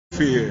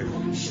fear?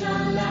 Whom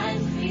shall I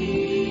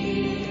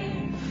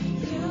fear?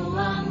 You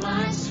are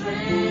my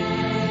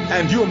strength.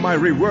 And you are my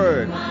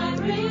reward. My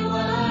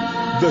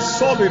reward. The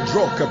solid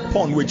rock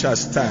upon which I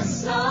stand.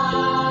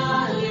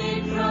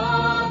 Solid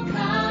rock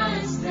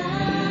I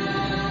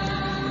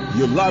stand.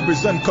 Your love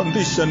is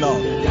unconditional.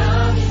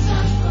 Love is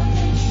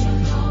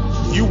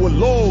unconditional. You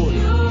alone.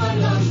 You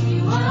alone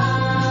you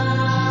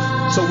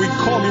are. So we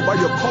call you by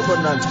your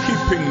covenant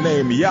keeping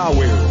name,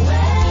 Yahweh.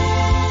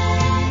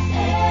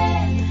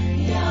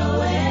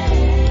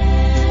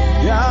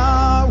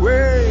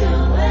 Yahweh.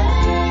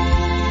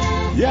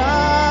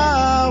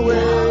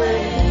 Yahweh.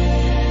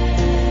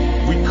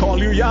 We call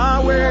you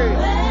Yahweh.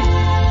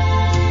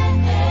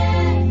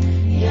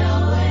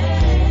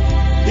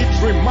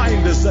 It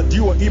reminds us that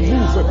you are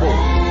immovable,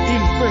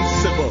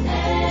 invincible.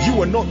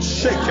 You are not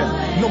shaken,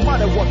 no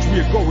matter what we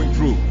are going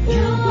through.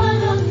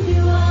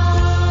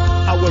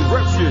 Our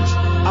refuge,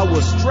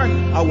 our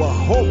strength, our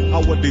hope,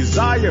 our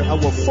desire,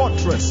 our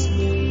fortress.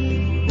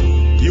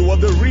 You are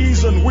the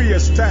reason we are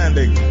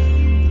standing.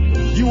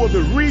 You are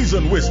the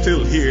reason we're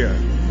still here.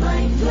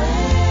 My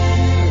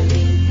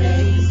dwelling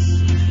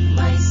place,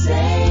 my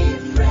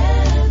safe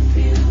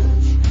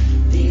refuge,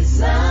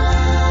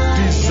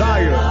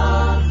 desire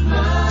of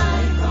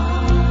my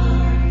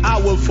heart. I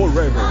will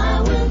forever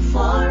love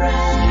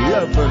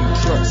and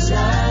trust.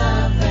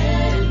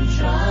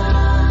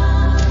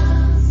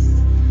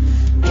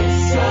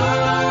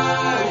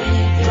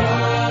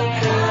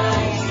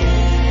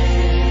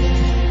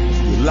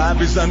 Your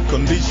love is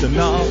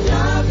unconditional.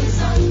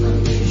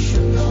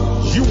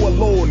 You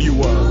alone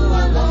you are.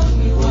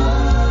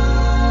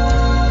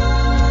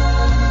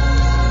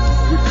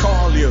 We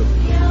call you.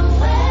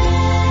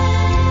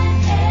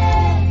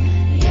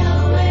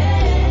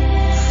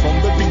 From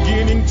the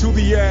beginning to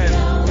the end.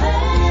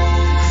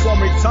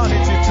 From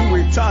eternity to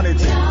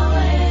eternity.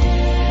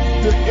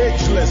 The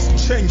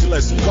ageless,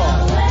 changeless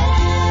God.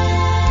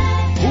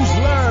 Whose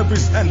love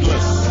is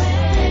endless.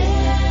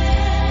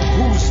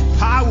 Whose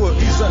power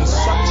is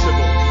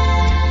unsearchable.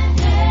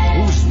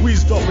 Whose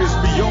wisdom is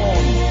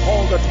beyond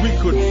all that we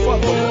could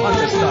fathom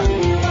understand.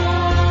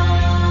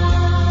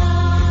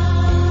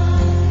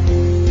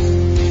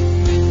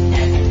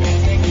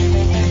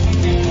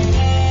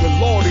 The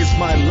Lord is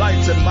my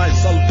light and my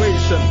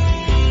salvation.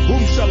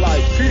 Whom shall I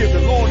fear?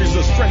 The Lord is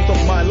the strength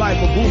of my life.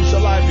 Of whom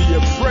shall I be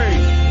afraid?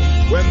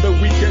 When the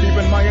wicked,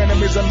 even my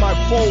enemies and my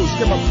foes,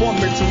 came upon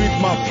me to eat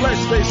my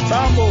flesh, they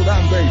stumbled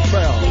and they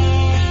fell.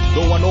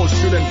 Though an host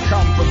should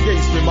encamp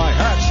against me, my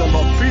heart shall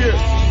not fear.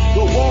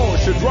 The war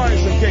should rise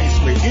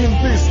against me. In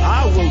this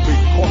I will be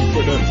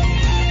confident.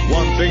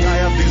 One thing I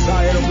have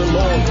desired of the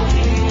Lord,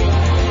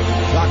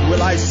 that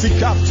will I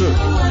seek after,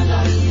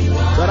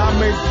 that I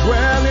may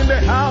dwell in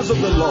the house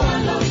of the Lord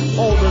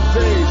all the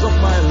days of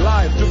my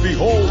life, to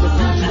behold the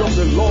beauty of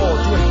the Lord,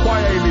 to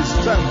inquire in his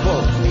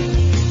temple.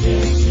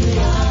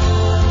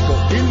 For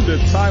in the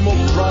time of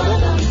trouble,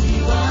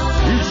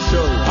 he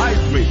shall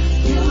hide me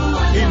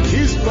in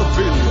his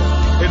pavilion,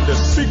 in the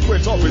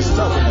secret of his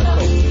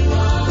tabernacle.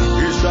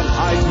 He shall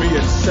hide me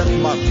and set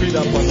my feet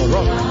up on a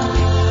rock.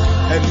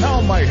 And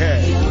now my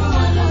head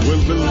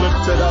will be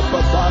lifted up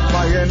above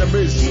my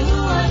enemies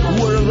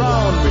who are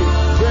around me.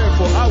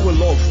 Therefore I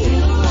will offer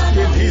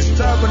in his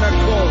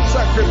tabernacle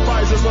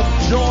sacrifices of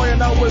joy,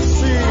 and I will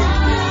sing.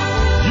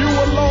 You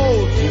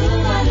alone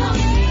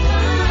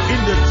in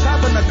the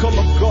tabernacle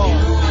of God,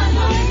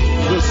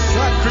 the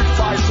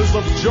sacrifices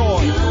of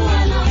joy.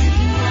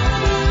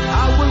 I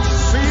will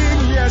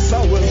sing, yes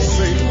I will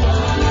sing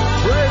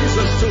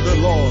praises to the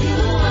Lord.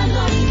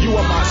 You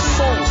are my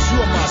source,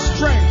 you are my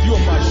strength, you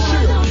are my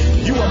shield,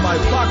 you are my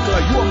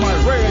buckler, you are my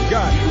rear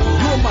guard,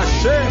 you are my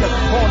shade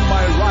upon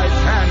my right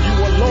hand.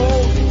 You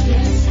alone,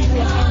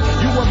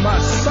 you are my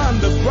sun,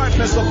 the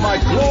brightness of my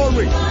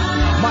glory,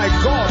 my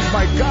God,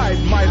 my guide,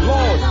 my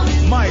Lord,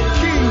 my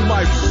King,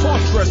 my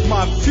fortress,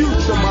 my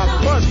future, my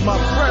past, my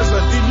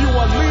present. In you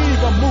I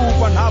live, I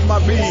move, and have my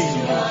being.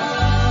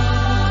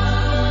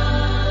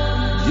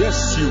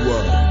 Yes, you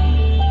were.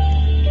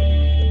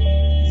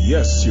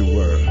 Yes, you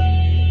were.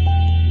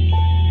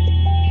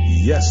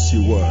 Yes,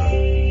 you were.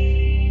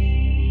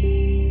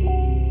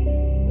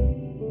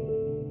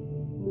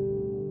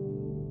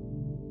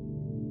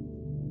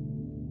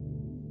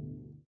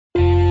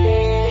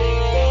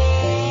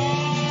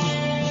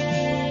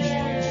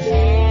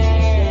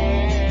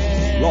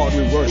 Lord,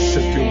 we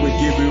worship you. We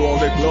give you all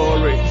the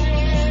glory.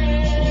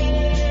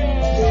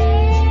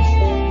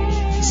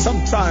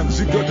 Sometimes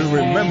you got to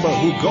remember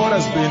who God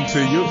has been to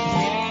you.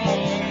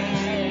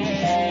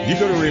 You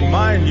got to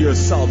remind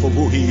yourself of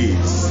who he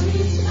is.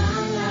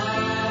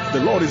 The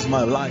Lord is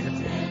my light.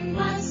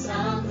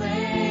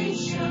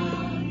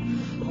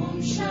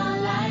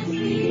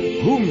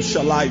 Whom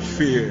shall I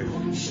fear?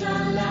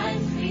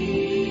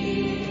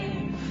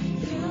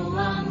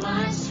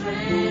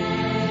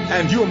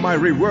 And you are my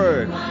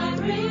reward.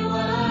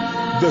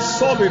 The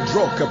solid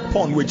rock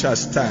upon which I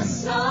stand.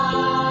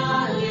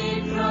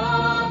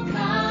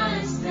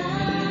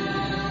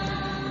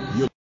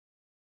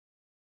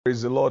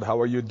 Praise the Lord. How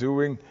are you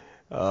doing?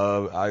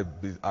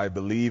 I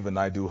believe and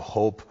I do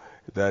hope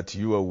that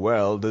you are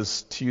well.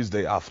 This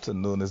Tuesday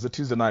afternoon is the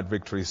Tuesday Night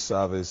Victory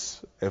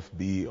Service,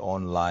 FB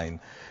Online.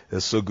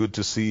 It's so good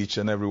to see each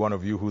and every one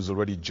of you who's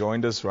already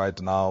joined us right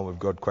now. We've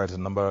got quite a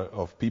number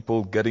of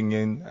people getting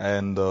in,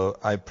 and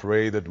I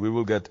pray that we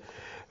will get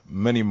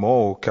many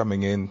more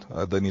coming in.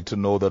 They need to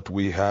know that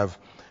we have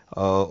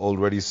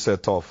already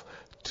set off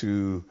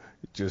to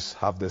just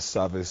have this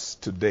service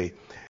today.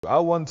 I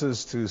want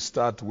us to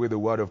start with a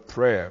word of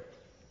prayer.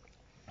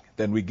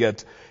 Then we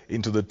get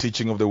into the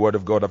teaching of the Word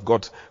of God. I've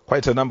got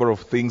quite a number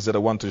of things that I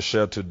want to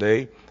share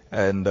today,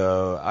 and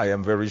I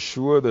am very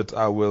sure that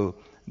I will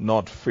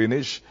not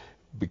finish,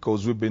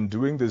 because we've been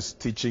doing this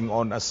teaching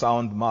on a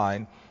sound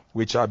mind,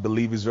 which I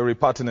believe is very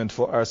pertinent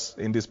for us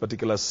in this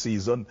particular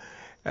season.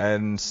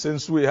 And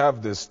since we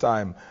have this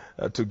time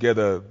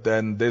together,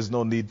 then there's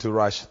no need to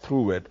rush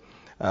through it.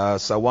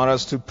 So I want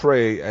us to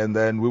pray, and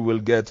then we will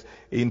get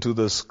into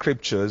the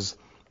scriptures.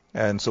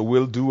 And so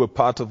we'll do a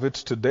part of it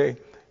today,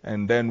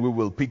 and then we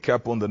will pick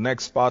up on the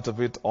next part of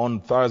it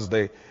on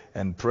Thursday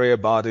and pray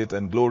about it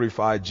and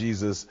glorify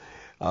Jesus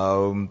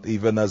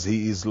even as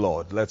He is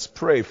Lord. Let's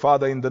pray.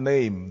 Father, in the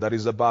name that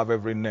is above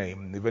every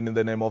name, even in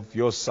the name of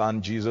your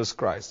Son, Jesus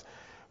Christ,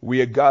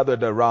 we are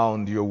gathered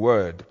around your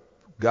word,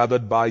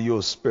 gathered by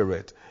your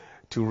Spirit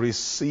to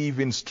receive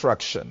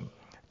instruction,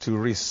 to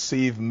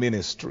receive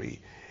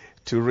ministry,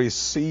 to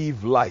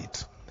receive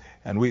light.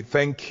 And we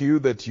thank you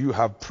that you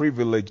have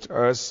privileged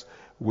us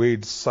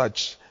with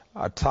such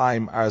a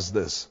time as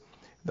this,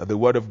 that the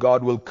word of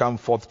God will come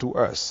forth to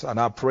us. And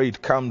I pray it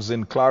comes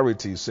in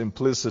clarity,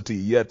 simplicity,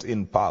 yet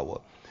in power.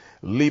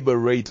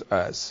 Liberate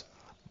us,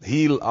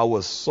 heal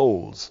our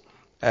souls,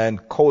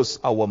 and cause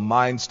our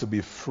minds to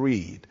be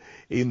freed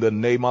in the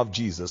name of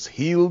Jesus.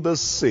 Heal the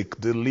sick,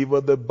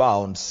 deliver the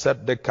bound,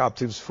 set the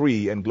captives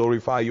free, and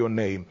glorify your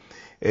name.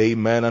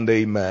 Amen and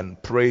amen.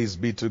 Praise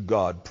be to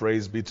God.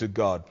 Praise be to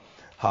God.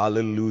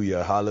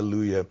 Hallelujah.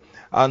 Hallelujah.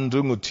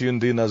 Andungu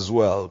tuned in as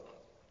well.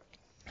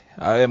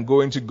 I am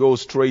going to go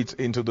straight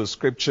into the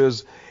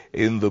scriptures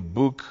in the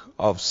book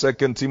of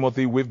 2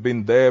 Timothy. We've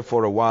been there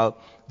for a while.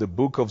 The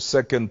book of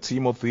 2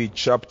 Timothy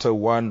chapter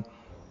 1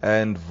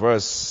 and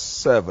verse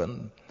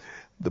 7.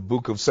 The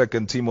book of 2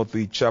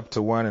 Timothy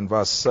chapter 1 and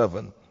verse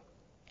 7.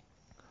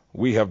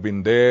 We have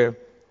been there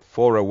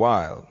for a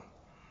while.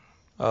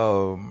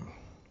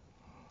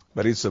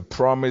 But it's a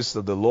promise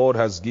that the Lord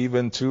has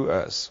given to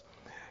us,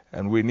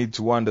 and we need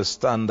to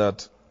understand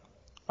that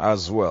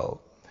as well.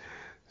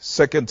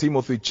 2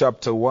 Timothy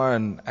chapter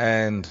 1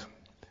 and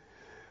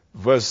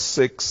verse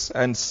 6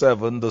 and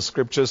 7, the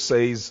scripture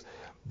says,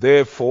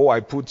 "Therefore I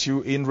put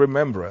you in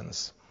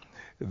remembrance,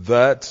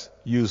 that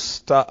you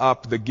stir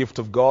up the gift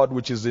of God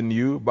which is in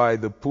you by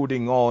the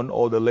putting on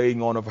or the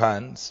laying on of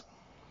hands.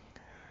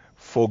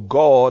 For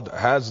God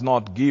has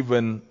not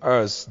given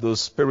us the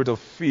spirit of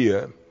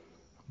fear,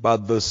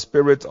 but the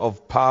spirit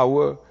of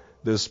power,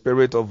 the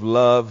spirit of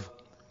love,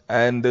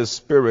 and the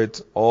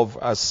spirit of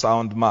a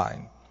sound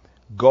mind."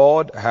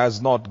 God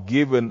has not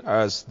given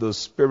us the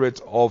spirit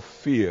of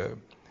fear,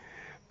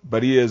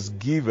 but He has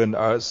given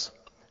us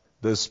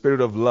the spirit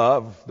of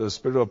love, the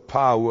spirit of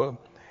power,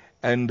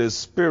 and the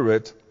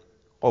spirit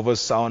of a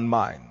sound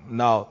mind.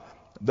 Now,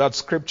 that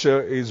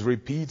scripture is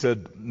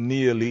repeated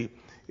nearly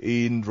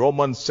in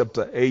Romans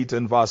chapter 8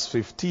 and verse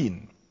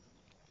 15.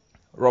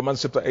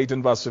 Romans chapter 8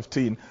 and verse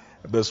 15,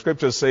 the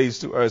scripture says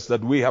to us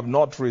that we have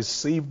not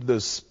received the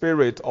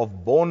spirit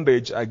of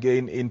bondage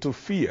again into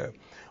fear.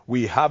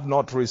 We have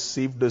not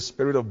received the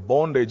spirit of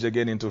bondage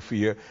again into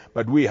fear,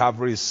 but we have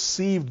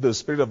received the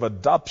spirit of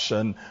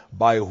adoption,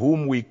 by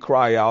whom we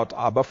cry out,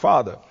 Abba,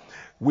 Father.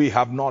 We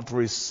have not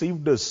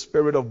received the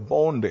spirit of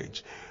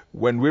bondage.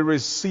 When we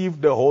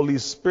received the Holy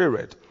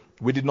Spirit,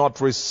 we did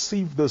not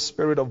receive the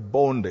spirit of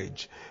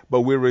bondage,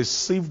 but we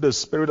received the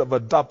spirit of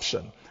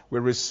adoption. We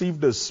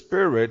received the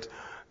spirit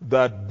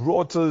that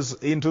brought us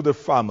into the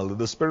family,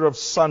 the spirit of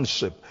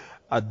sonship,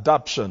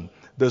 adoption,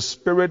 the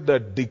spirit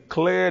that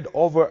declared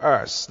over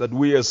us that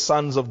we are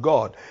sons of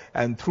God.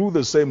 And through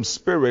the same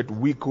spirit,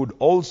 we could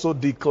also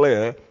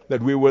declare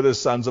that we were the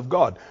sons of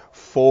God.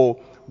 For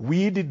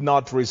we did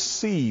not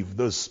receive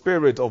the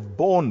spirit of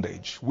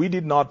bondage. We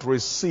did not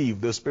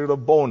receive the spirit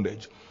of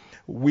bondage.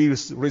 We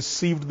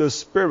received the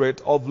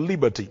spirit of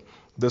liberty.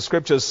 The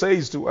scripture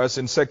says to us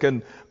in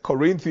 2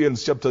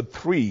 Corinthians chapter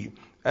 3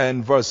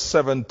 and verse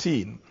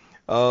 17,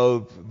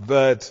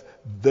 that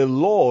the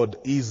Lord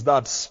is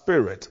that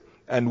spirit.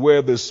 And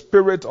where the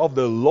Spirit of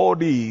the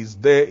Lord is,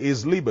 there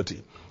is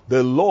liberty.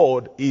 The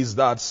Lord is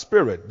that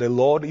Spirit. The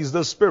Lord is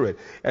the Spirit.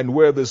 And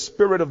where the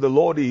Spirit of the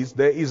Lord is,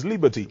 there is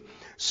liberty.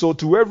 So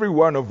to every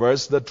one of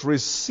us that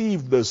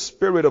received the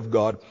Spirit of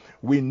God,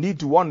 we need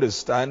to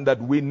understand that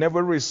we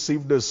never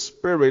received the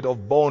spirit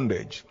of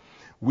bondage.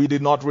 We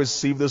did not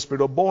receive the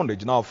spirit of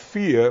bondage. Now,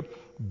 fear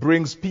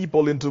brings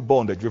people into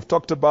bondage. We've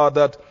talked about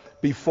that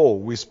before.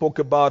 We spoke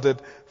about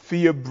it.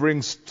 Fear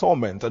brings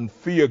torment, and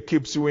fear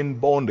keeps you in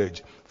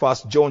bondage. 1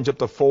 John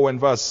chapter 4 and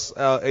verse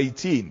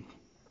 18.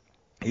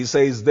 He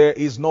says there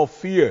is no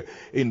fear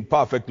in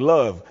perfect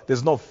love.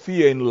 There's no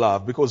fear in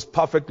love because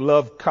perfect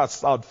love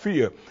casts out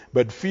fear.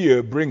 But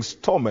fear brings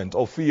torment,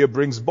 or fear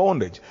brings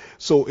bondage.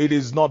 So it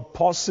is not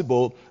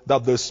possible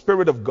that the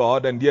Spirit of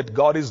God, and yet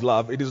God is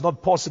love, it is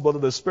not possible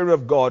that the Spirit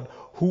of God,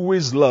 who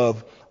is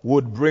love,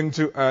 would bring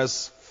to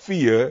us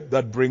fear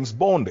that brings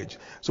bondage.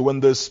 So when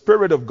the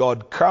Spirit of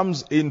God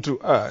comes into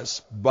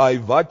us, by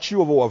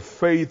virtue of our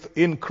faith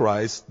in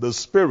Christ, the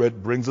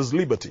Spirit brings us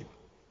liberty.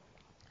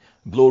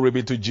 Glory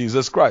be to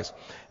Jesus Christ.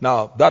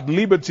 Now, that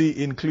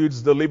liberty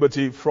includes the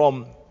liberty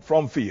from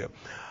fear.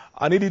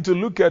 I need you to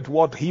look at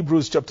what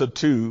Hebrews chapter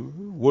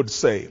 2 would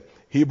say.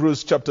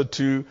 Hebrews chapter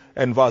 2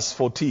 and verse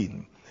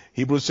 14.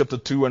 Hebrews chapter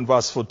 2 and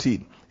verse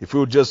 14. If we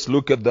would just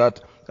look at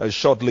that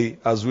shortly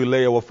as we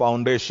lay our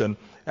foundation,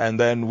 and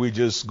then we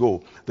just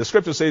go. The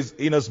scripture says,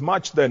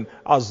 inasmuch then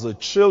as the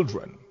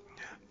children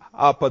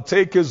are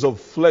partakers of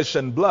flesh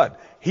and blood,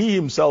 he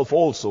himself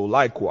also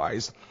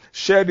likewise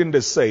shared in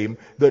the same,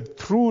 that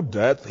through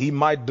death he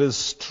might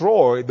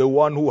destroy the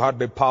one who had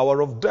the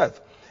power of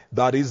death,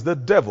 that is the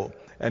devil.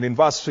 And in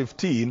verse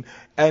 15,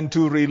 and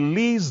to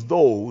release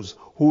those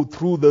who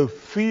through the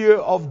fear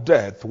of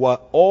death were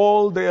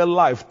all their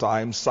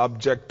lifetime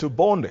subject to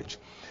bondage.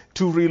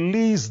 To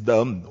release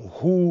them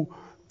who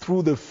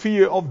through the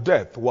fear of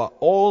death were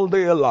all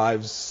their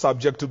lives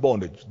subject to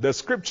bondage. The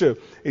scripture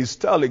is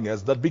telling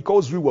us that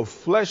because we were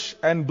flesh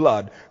and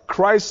blood,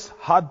 Christ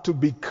had to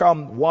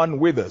become one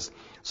with us.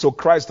 So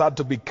Christ had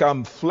to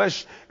become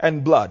flesh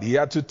and blood. He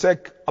had to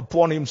take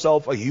upon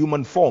himself a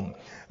human form.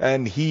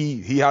 And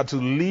he had to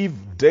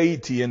leave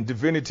deity and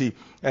divinity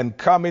and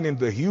come in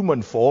the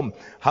human form,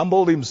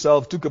 humbled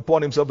himself, took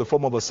upon himself the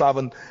form of a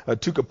servant,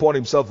 took upon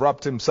himself,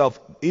 wrapped himself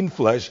in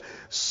flesh,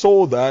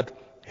 so that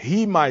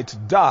he might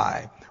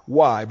die.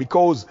 Why?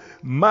 Because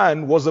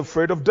man was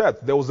afraid of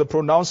death. There was a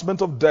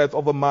pronouncement of death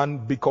of a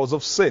man because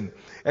of sin.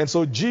 And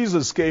so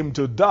Jesus came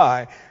to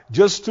die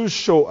just to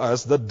show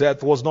us that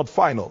death was not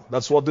final.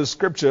 That's what the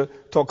scripture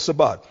talks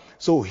about.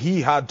 So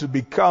he had to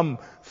become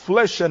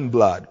flesh and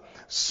blood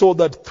so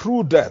that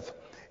through death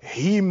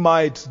he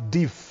might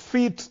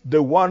defeat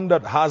the one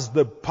that has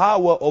the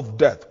power of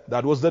death.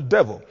 That was the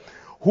devil,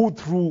 who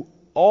through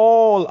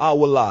all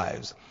our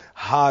lives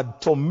had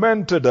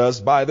tormented us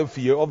by the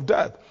fear of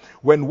death.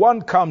 When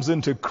one comes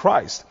into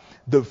Christ,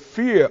 the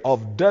fear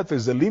of death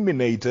is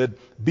eliminated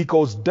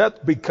because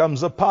death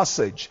becomes a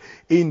passage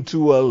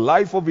into a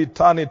life of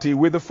eternity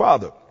with the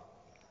Father.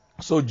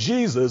 So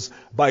Jesus,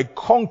 by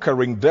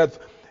conquering death,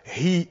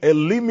 he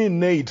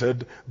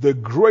eliminated the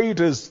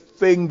greatest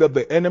thing that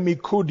the enemy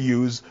could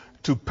use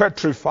to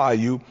petrify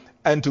you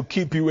and to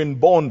keep you in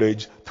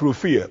bondage through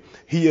fear.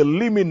 He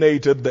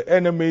eliminated the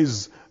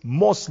enemy's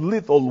most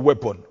lethal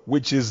weapon,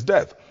 which is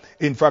death.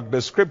 In fact,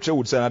 the scripture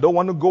would say, and I don't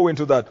want to go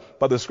into that,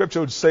 but the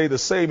scripture would say the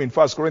same in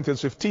 1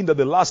 Corinthians 15, that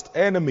the last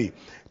enemy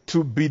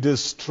to be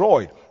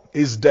destroyed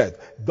is death.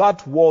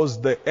 That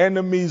was the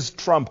enemy's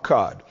trump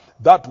card.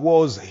 That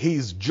was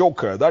his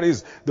joker. That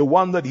is the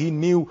one that he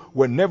knew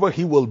whenever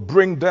he will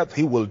bring death,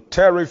 he will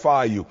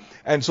terrify you.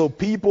 And so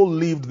people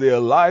lived their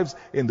lives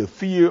in the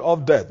fear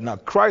of death. Now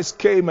Christ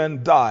came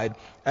and died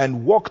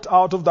and walked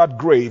out of that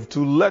grave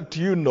to let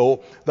you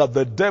know that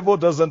the devil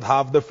doesn't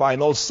have the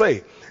final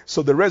say.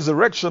 So the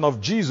resurrection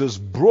of Jesus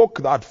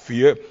broke that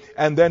fear,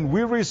 and then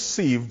we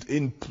received,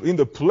 in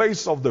the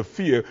place of the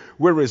fear,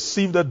 we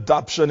received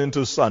adoption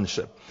into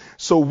sonship.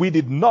 So we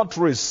did not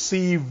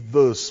receive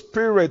the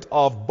spirit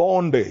of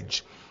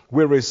bondage.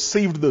 We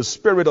received the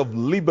spirit of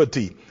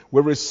liberty.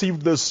 We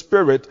received the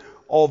spirit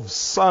of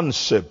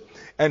sonship.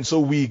 And so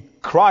we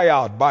cry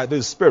out by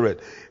the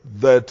Spirit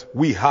that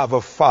we have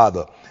a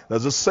Father.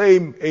 There's the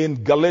same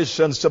in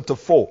Galatians chapter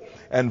 4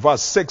 and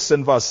verse 6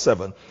 and verse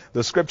 7.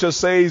 The scripture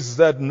says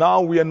that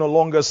now we are no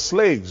longer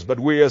slaves,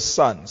 but we are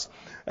sons.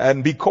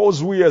 And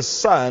because we are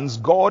sons,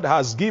 God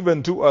has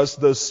given to us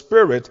the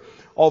Spirit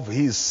of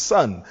His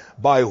Son,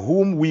 by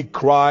whom we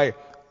cry,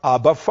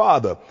 Abba,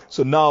 Father.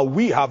 So now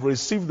we have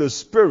received the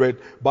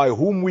Spirit by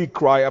whom we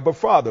cry, Abba,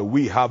 Father.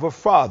 We have a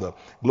Father.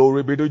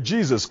 Glory be to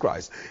Jesus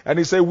Christ. And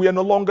He said we are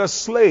no longer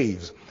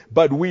slaves,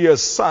 but we are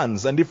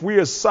sons. And if we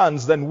are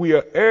sons, then we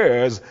are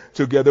heirs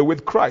together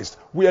with Christ.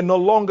 We are no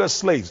longer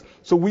slaves.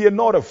 So we are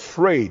not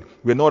afraid.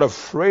 We're not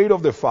afraid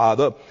of the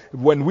Father.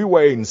 When we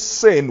were in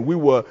sin, we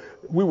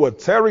were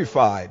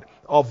terrified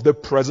of the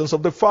presence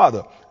of the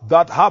Father.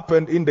 That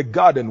happened in the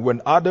garden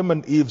when Adam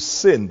and Eve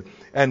sinned.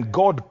 And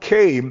God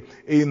came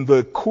in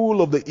the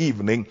cool of the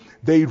evening.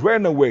 They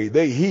ran away.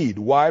 They hid.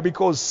 Why?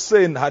 Because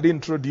sin had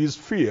introduced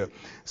fear.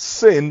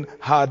 Sin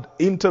had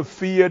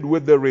interfered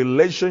with the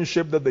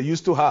relationship that they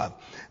used to have.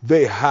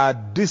 They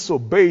had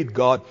disobeyed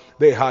God.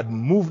 They had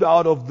moved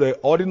out of the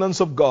ordinance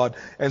of God.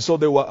 And so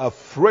they were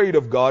afraid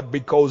of God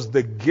because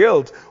the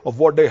guilt of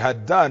what they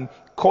had done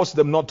caused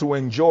them not to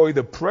enjoy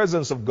the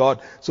presence of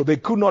God. So they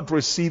could not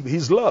receive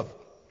His love.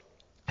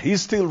 He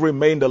still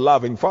remained a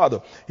loving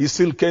father. He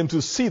still came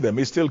to see them.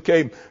 He still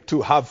came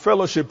to have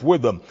fellowship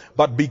with them.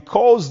 But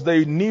because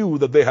they knew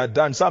that they had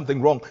done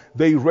something wrong,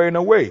 they ran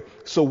away.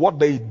 So what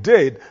they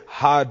did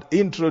had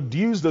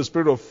introduced the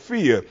spirit of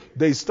fear.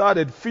 They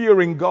started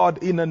fearing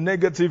God in a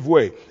negative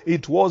way.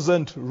 It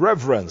wasn't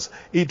reverence.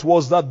 It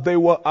was that they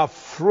were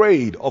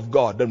afraid of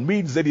God. That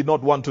means they did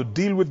not want to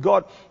deal with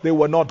God. They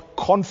were not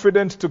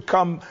confident to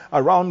come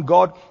around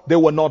God. They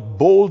were not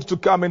bold to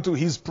come into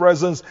His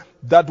presence.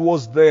 That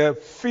was their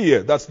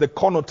fear. That's the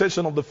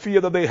connotation of the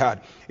fear that they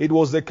had. It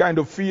was the kind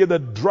of fear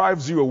that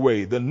drives you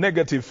away, the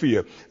negative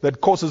fear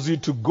that causes you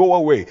to go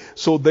away.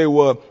 So they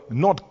were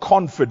not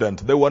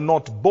confident. They were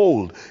not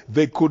bold.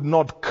 They could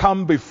not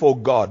come before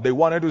God. They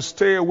wanted to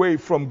stay away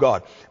from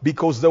God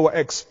because they were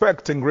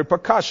expecting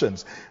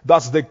repercussions.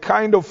 That's the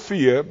kind of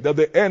fear that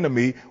the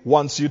enemy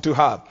wants you to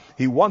have.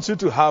 He wants you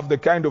to have the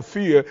kind of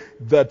fear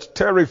that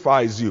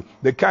terrifies you,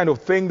 the kind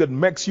of thing that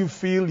makes you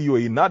feel you are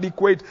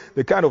inadequate,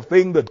 the kind of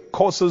thing that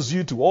causes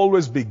you to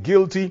always be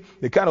guilty,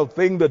 the kind of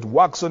thing that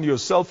works on your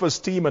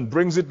self-esteem and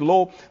brings it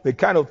low, the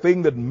kind of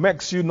thing that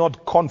makes you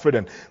not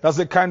confident. That's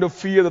the kind of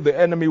fear that the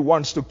enemy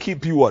wants to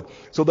keep you at,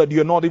 so that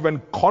you're not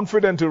even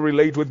confident to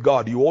relate with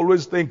God. You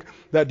always think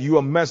that you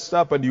are messed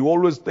up, and you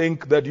always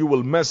think that you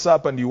will mess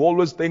up, and you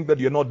always think that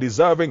you're not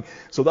deserving.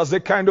 So that's the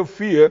kind of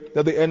fear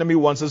that the enemy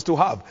wants us to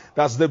have.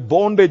 That's the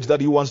bondage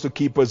that he wants to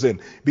keep us in.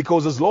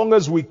 Because as long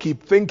as we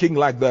keep thinking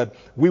like that,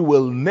 we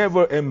will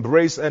never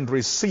embrace and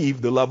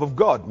receive the love of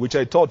God, which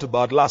I taught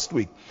about last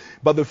week.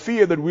 But the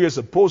fear that we are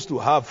supposed to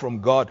have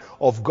from God,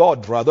 of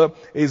God rather,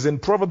 is in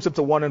Proverbs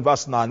chapter 1 and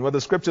verse 9, where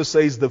the scripture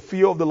says, the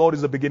fear of the Lord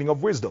is the beginning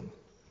of wisdom.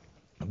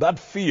 That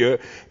fear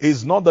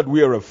is not that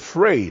we are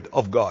afraid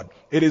of God.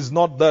 It is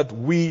not that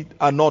we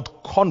are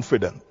not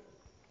confident.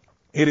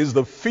 It is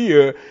the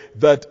fear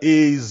that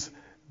is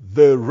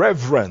the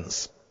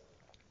reverence,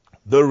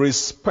 the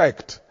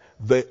respect,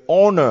 the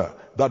honor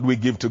that we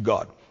give to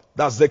God.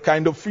 That's the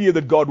kind of fear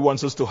that God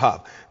wants us to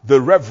have. The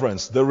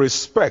reverence, the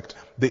respect,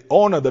 the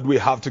honor that we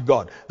have to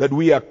God. That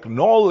we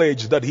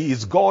acknowledge that He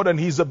is God and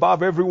He's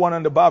above everyone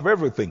and above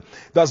everything.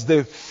 That's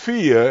the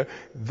fear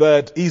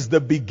that is the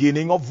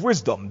beginning of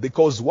wisdom.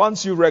 Because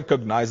once you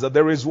recognize that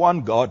there is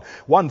one God,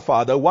 one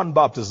Father, one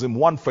baptism,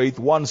 one faith,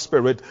 one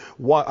Spirit,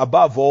 one,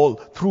 above all,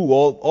 through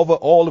all, over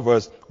all of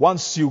us,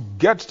 once you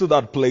get to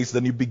that place,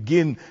 then you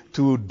begin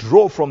to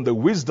draw from the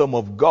wisdom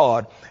of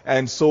God.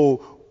 And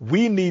so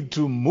we need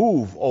to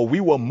move, or we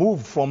were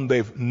moved from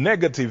the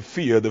negative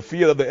fear, the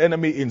fear that the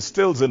enemy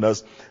instills in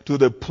us, to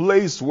the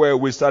place where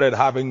we started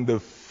having the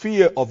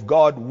fear of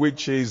God,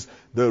 which is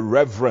the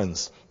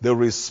reverence, the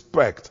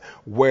respect,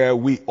 where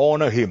we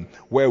honor Him,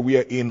 where we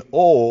are in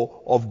awe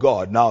of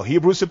God. Now,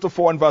 Hebrews chapter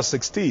 4 and verse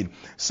 16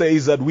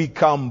 says that we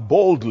come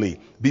boldly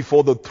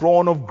before the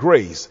throne of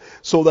grace,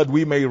 so that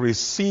we may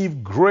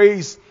receive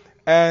grace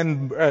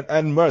and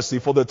mercy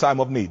for the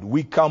time of need.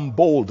 We come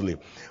boldly.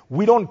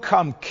 We don't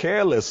come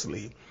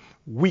carelessly.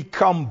 We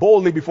come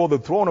boldly before the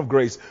throne of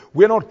grace.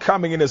 We're not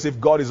coming in as if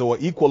God is our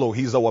equal or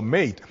He's our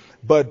mate.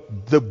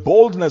 But the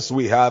boldness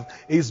we have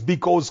is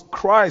because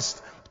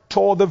Christ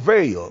tore the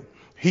veil.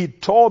 He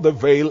tore the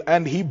veil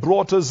and He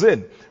brought us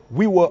in.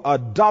 We were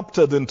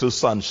adopted into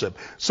sonship.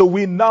 So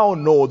we now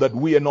know that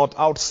we are not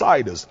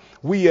outsiders.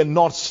 We are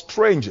not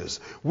strangers.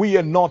 We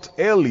are not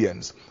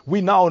aliens.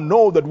 We now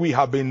know that we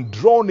have been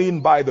drawn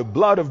in by the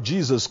blood of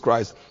Jesus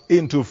Christ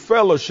into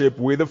fellowship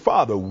with the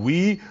Father.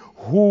 We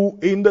who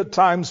in the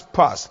times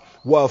past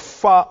were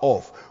far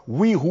off,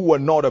 we who were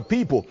not a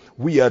people,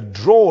 we are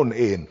drawn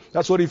in.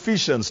 That's what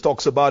Ephesians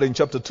talks about in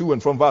chapter 2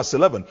 and from verse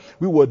 11.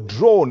 We were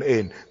drawn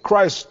in.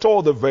 Christ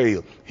tore the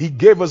veil. He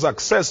gave us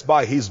access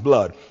by His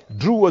blood,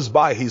 drew us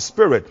by His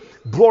Spirit,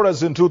 brought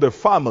us into the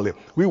family.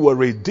 We were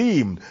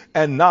redeemed,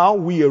 and now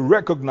we are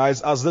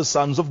recognized as the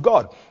sons of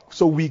God.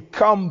 So we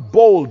come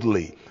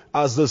boldly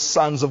as the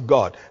sons of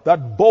God.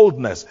 That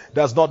boldness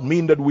does not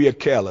mean that we are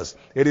careless.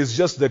 It is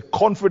just the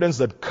confidence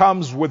that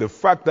comes with the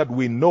fact that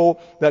we know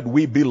that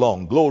we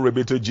belong. Glory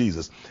be to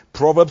Jesus.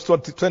 Proverbs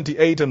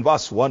 28 and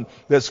verse 1,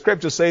 the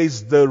scripture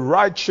says, the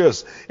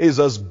righteous is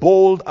as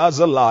bold as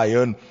a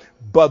lion,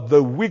 but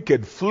the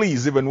wicked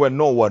flees even when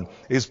no one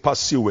is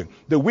pursuing.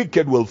 The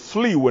wicked will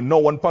flee when no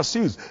one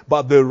pursues,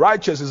 but the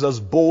righteous is as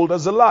bold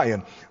as a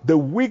lion. The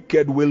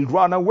wicked will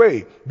run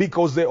away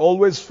because they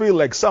always feel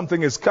like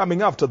something is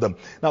coming after them.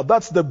 Now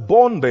that's the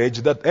bondage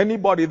that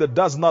anybody that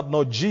does not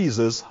know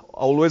Jesus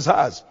always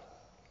has.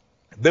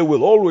 They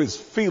will always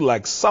feel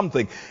like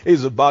something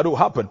is about to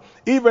happen.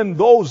 Even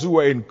those who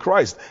are in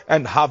Christ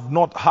and have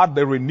not had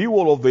the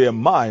renewal of their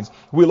minds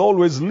will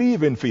always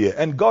live in fear.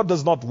 And God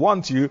does not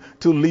want you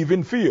to live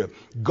in fear.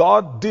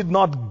 God did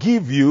not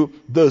give you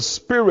the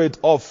spirit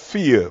of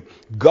fear.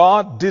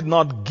 God did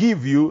not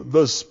give you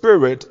the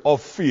spirit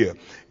of fear.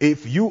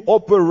 If you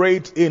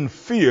operate in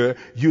fear,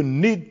 you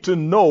need to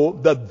know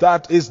that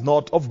that is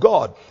not of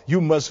God. You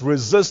must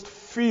resist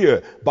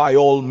fear by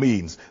all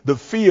means. The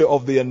fear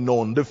of the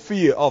unknown, the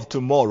fear of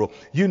tomorrow.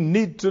 You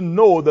need to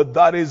know that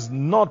that is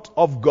not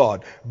of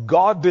God.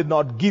 God did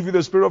not give you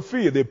the spirit of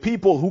fear. There are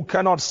people who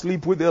cannot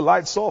sleep with their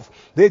lights off.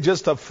 They're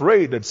just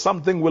afraid that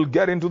something will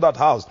get into that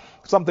house.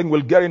 Something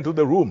will get into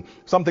the room.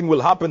 Something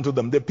will happen to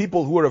them. There are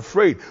people who are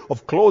afraid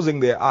of closing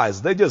their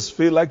eyes. They just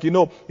feel like,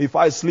 if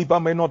I sleep, I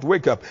may not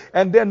wake up.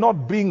 And they're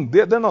not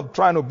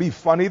trying to be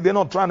funny. They're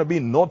not trying to be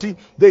naughty.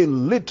 They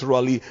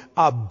literally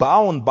are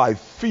bound by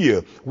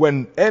fear.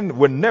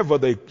 Whenever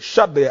they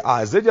shut their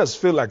eyes, they just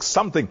feel like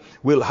something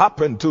will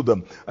happen to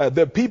them.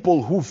 There are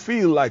people who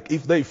feel like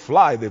if they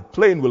fly, the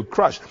plane will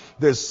crash.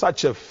 There's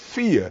such a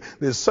fear.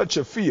 There's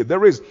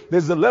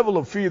a level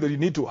of fear that you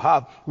need to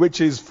have, which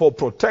is for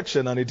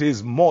protection, and it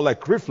is more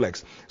like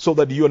reflex, so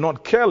that you're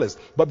not careless.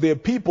 But there are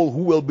people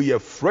who will be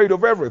afraid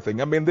of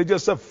everything. I mean, they're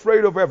just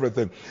afraid of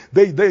everything.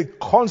 They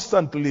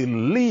constantly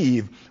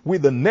live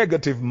with a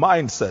negative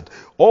mindset,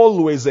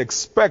 always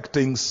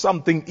expecting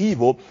something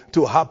evil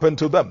to happen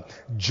to them.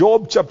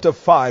 Job chapter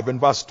 5 and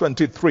verse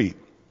 23.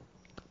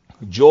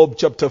 Job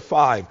chapter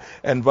 5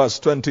 and verse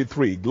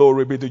 23.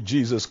 Glory be to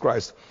Jesus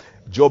Christ.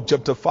 Job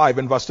chapter 5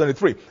 and verse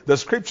 23. The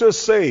scripture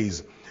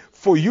says,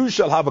 "For you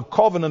shall have a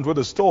covenant with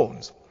the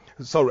stones."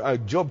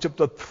 Job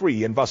chapter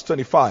 3 and verse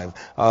 25.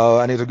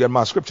 I need to get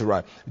my scripture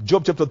right.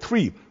 Job chapter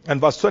 3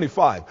 and verse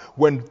 25.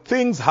 When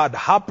things had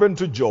happened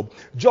to Job,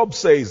 Job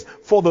says,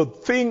 "For the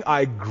thing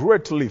I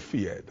greatly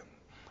feared,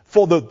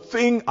 for the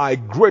thing I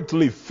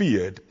greatly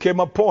feared came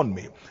upon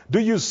me." Do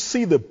you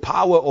see the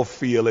power of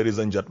fear, ladies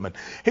and gentlemen?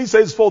 He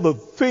says, "For the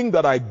thing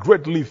that I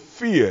greatly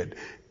feared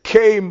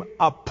came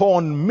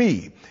upon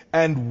me,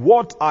 and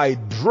what I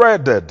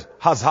dreaded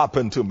has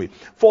happened to me."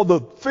 For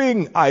the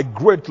thing I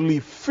greatly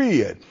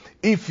feared.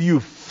 If you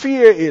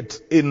fear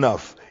it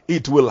enough,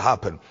 it will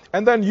happen.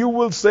 And then you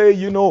will say,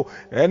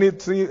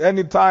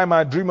 anytime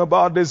I dream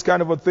about this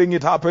kind of a thing,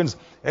 it happens.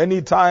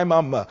 Anytime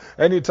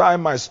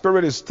my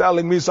spirit is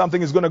telling me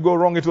something is going to go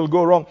wrong, it will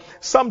go wrong.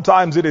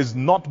 Sometimes it is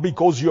not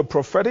because you're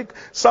prophetic.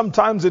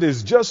 Sometimes it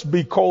is just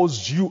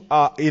because you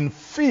are in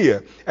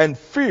fear. And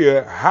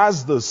fear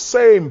has the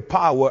same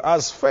power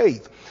as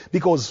faith,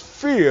 because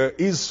fear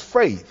is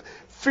faith.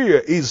 Fear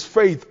is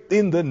faith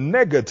in the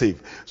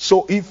negative.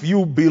 So if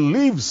you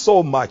believe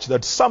so much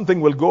that something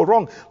will go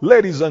wrong,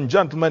 ladies and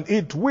gentlemen,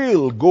 it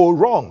will go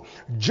wrong.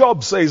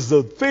 Job says,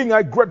 "The thing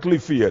I greatly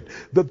feared,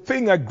 the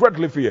thing I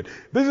greatly feared."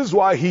 This is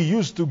why he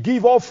used to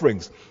give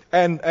offerings.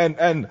 And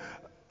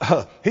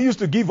he used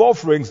to give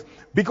offerings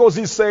because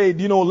he said,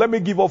 let me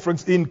give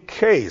offerings in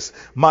case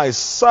my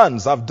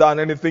sons have done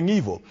anything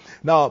evil.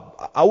 Now,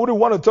 I wouldn't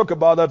want to talk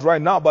about that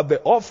right now, but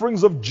the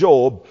offerings of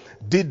Job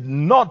did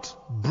not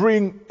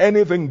bring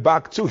anything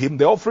back to him.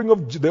 The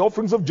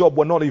offerings of Job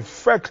were not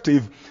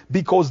effective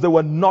because they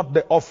were not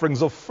the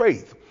offerings of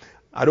faith.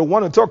 I don't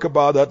want to talk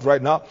about that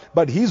right now,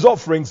 but his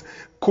offerings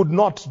could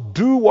not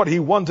do what he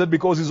wanted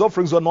because his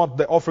offerings were not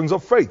the offerings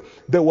of faith.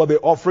 They were the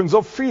offerings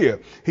of fear.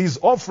 His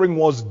offering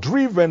was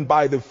driven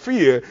by the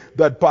fear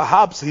that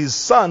perhaps his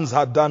sons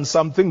had done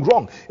something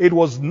wrong. It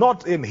was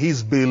not in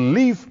his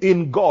belief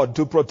in God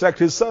to protect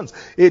his sons.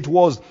 It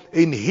was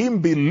in him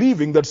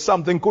believing that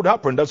something could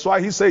happen. That's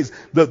why he says,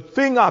 "The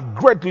thing I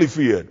greatly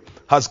feared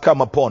has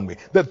come upon me."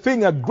 The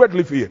thing I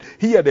greatly feared.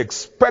 He had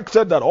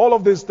expected that all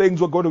of these things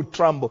were going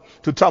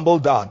to tumble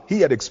down. He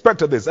had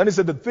expected this. And he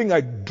said, "The thing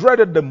I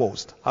dreaded the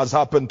most has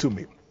happened to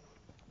me."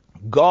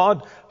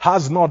 God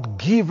has not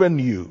given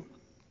you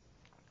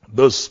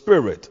the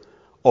spirit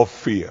of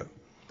fear.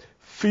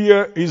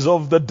 Fear is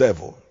of the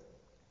devil.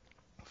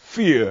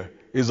 Fear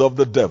is of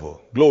the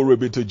devil. Glory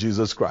be to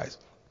Jesus Christ.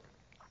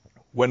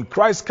 When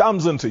Christ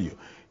comes into you,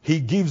 he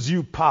gives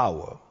you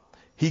power.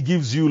 He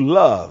gives you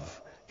love.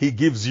 He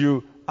gives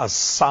you a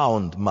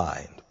sound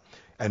mind.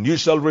 "And you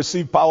shall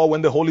receive power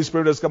when the Holy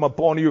Spirit has come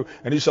upon you,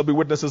 and you shall be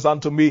witnesses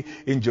unto me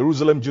in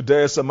Jerusalem,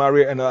 Judea,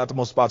 Samaria, and the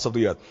uttermost parts of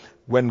the earth."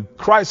 When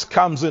Christ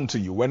comes into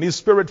you, when his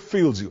Spirit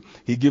fills you,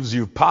 he gives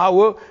you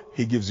power,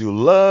 he gives you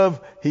love,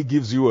 he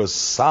gives you a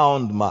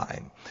sound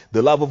mind.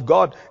 The love of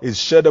God is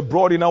shed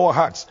abroad in our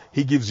hearts.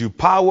 He gives you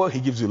power, he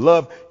gives you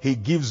love, he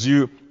gives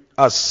you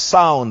a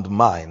sound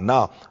mind.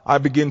 Now, I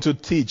begin to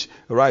teach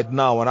right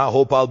now, and I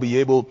hope I'll be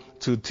able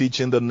to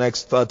teach in the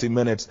next 30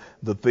 minutes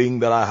the thing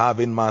that I have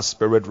in my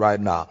spirit right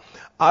now.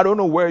 I don't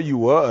know where you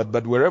were,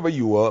 but wherever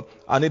you were,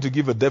 I need to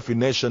give a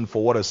definition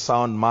for what a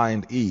sound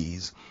mind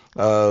is.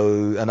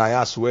 And I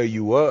ask where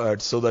you were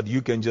at so that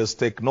you can just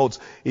take notes.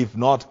 If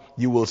not,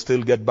 you will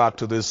still get back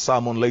to this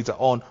sermon later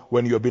on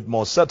when you're a bit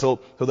more settled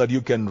so that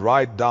you can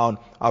write down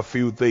a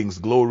few things.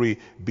 Glory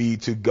be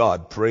to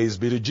God. Praise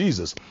be to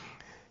Jesus.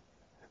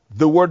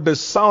 The word, the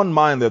sound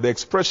mind there, the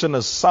expression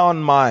a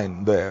sound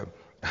mind there.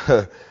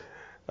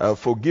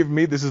 Forgive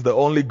me, this is the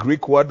only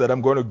Greek word that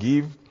I'm going to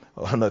give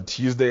on a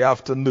Tuesday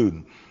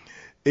afternoon.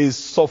 Is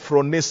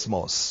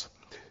sophronismos.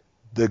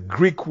 The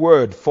Greek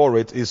word for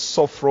it is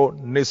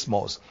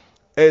sophronismos.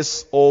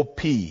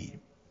 S-O-P.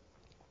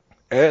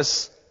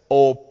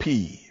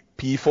 S-O-P.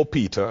 P for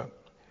Peter.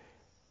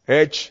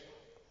 H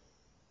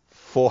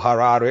for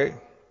Harare.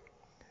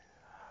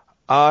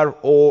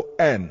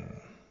 R-O-N.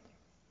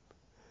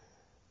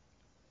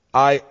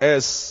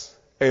 I-S-M-O-S.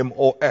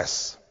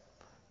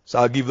 So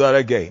I'll give that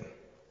again.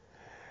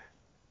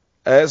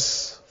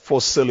 S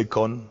for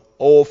silicon.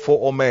 O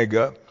for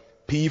omega.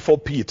 P for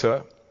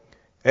Peter.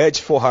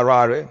 H for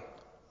Harare.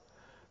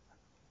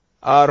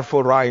 R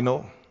for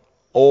rhino.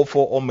 O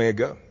for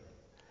omega.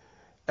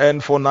 N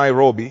for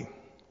Nairobi.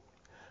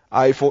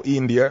 I for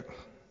India.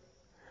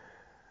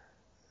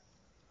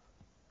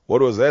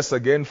 What was S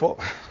again for?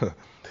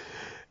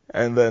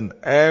 And then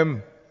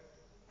M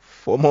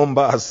for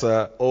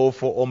Mombasa, O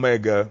for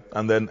Omega,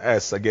 and then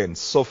S again,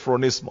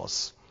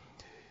 sophronismos.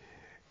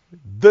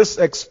 This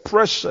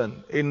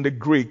expression in the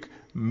Greek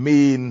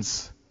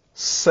means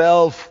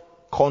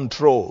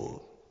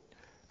self-control.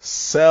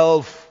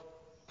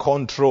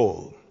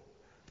 Self-control.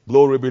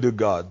 Glory be to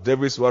God.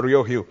 Davis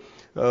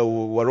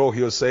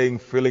Warohio saying,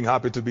 feeling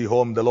happy to be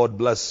home. The Lord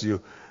bless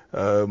you.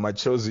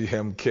 Machozi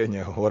Hem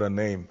Kenya, what a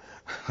name.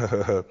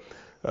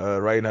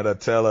 Reinhard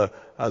Atella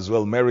as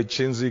well. Mary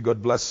Chinzi,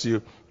 God bless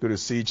you. Good to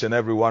see each and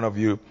every one of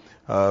you.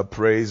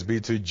 Praise be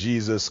to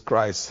Jesus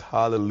Christ.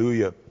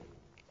 Hallelujah.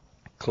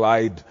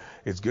 Clyde,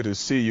 it's good to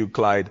see you,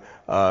 Clyde.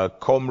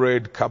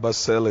 Comrade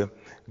Kabasele,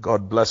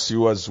 God bless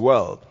you as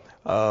well.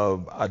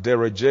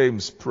 Adera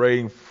James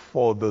praying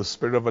for the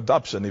spirit of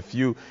adoption. If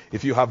you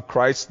have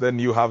Christ, then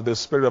you have the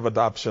spirit of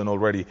adoption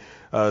already.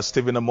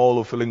 Stephen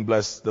Amolo feeling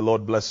blessed. The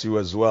Lord bless you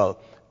as well.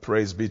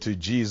 Praise be to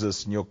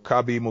Jesus.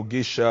 Nyokabi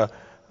Mugisha,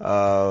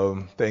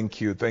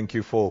 thank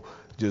you for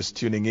just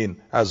tuning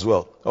in as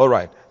well. All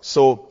right.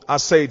 So I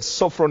said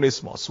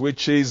sophronismos,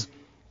 which is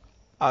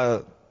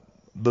the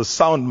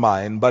sound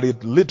mind, but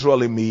it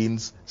literally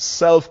means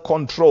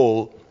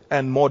self-control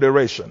and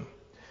moderation.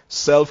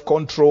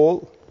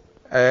 Self-control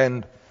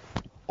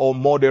or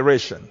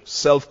moderation.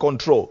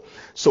 Self-control.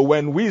 So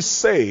when we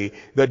say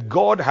that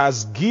God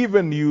has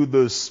given you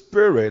the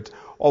spirit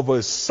of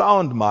a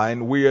sound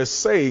mind, we are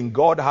saying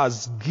God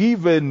has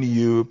given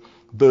you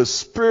the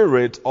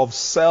spirit of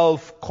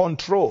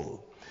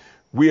self-control.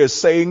 We are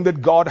saying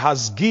that God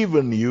has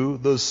given you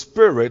the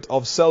spirit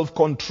of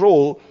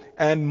self-control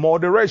and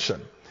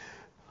moderation.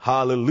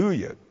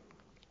 Hallelujah.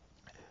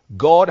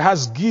 God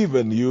has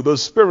given you the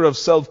spirit of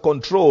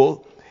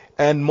self-control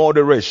and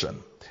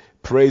moderation.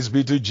 Praise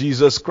be to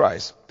Jesus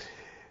Christ.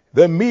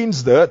 That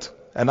means that,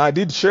 and I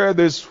did share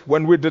this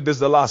when we did this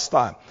the last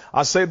time,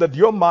 I said that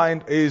your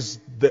mind is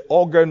the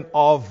organ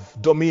of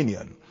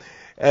dominion.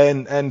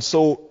 And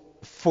so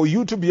for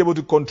you to be able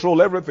to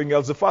control everything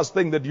else, the first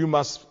thing that you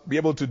must be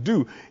able to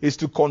do is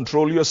to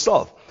control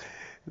yourself.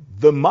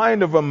 The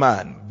mind of a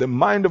man,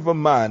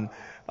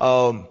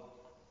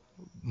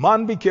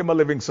 man became a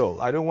living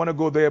soul. I don't want to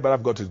go there, but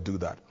I've got to do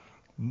that.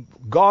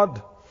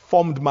 God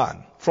formed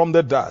man from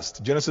the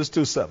dust, Genesis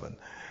 2:7.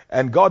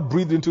 And God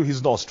breathed into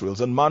his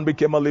nostrils, and man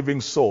became a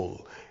living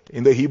soul.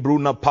 In the Hebrew,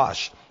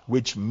 napash,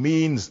 which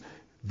means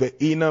the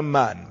inner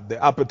man,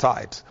 the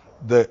appetite,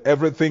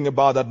 everything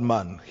about that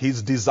man,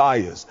 his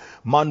desires.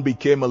 Man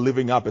became a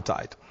living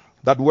appetite.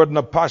 That word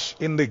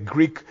napash in the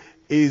Greek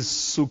is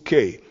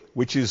suke,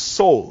 which is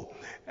soul.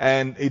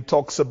 And it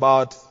talks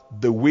about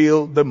the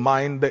will, the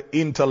mind, the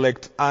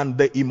intellect, and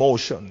the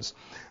emotions.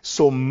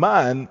 So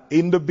man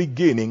in the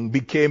beginning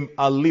became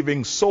a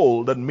living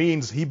soul. That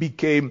means he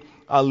became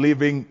a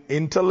living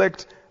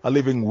intellect, a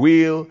living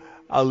will,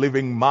 a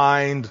living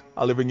mind,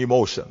 a living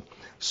emotion.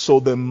 So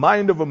the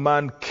mind of a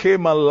man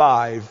came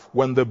alive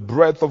when the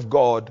breath of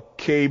God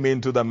came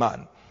into the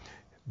man.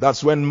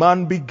 That's when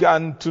man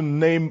began to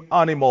name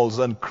animals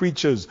and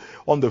creatures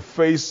on the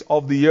face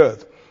of the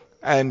earth.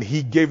 And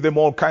he gave them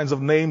all kinds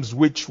of names,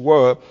 which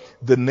were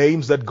the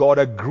names that God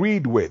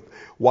agreed with.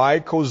 Why?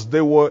 Because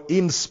they were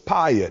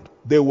inspired.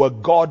 They were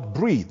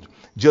God-breathed.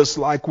 Just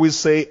like we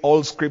say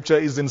all scripture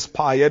is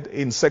inspired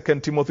in 2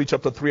 Timothy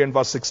chapter 3 and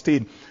verse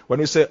 16. When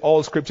we say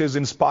all scripture is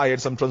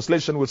inspired, some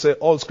translation would say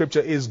all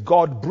scripture is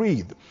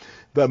God-breathed.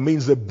 That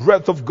means the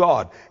breath of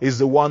God is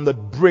the one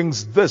that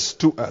brings this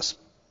to us.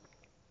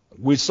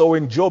 We saw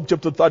in Job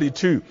chapter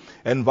 32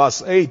 and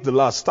verse 8 the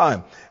last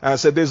time. And I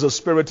said there's a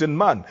spirit in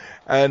man.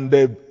 And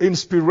the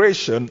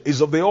inspiration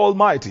is of the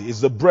Almighty.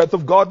 It's the breath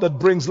of God that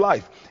brings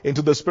life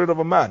into the spirit of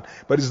a man.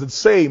 But it's the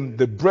same,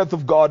 the breath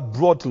of God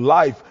brought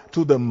life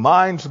to the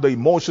mind, to the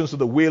emotions, to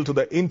the will, to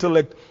the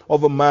intellect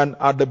of a man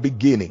at the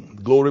beginning.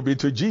 Glory be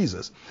to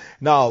Jesus.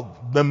 Now,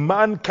 the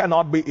man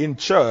cannot be in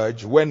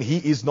charge when he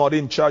is not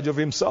in charge of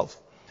himself.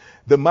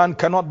 The man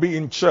cannot be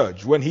in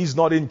charge when he's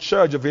not in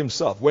charge of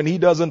himself, when he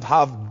doesn't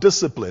have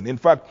discipline. In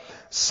fact,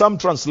 some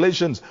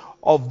translations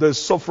of the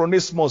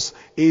sophronismos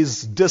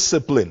is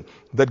discipline.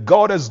 That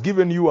God has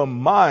given you a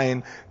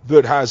mind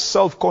that has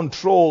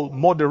self-control,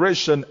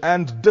 moderation,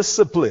 and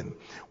discipline.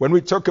 When we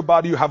talk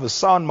about you have a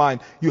sound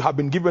mind, you have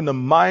been given a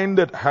mind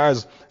that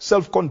has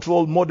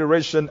self-control,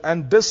 moderation,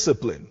 and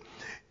discipline.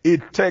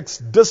 It takes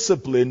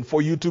discipline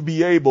for you to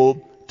be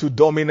able to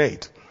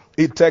dominate.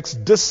 It takes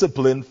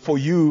discipline for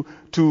you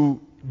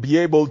to be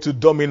able to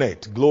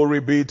dominate. Glory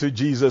be to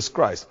Jesus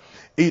Christ.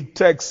 It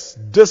takes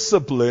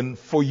discipline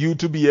for you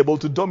to be able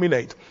to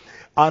dominate.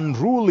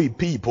 Unruly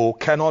people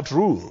cannot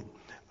rule.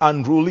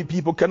 Unruly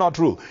people cannot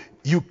rule.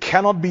 You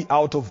cannot be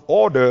out of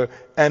order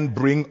and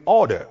bring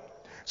order.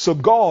 So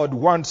God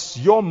wants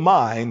your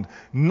mind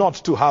not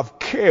to have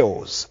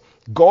chaos.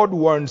 God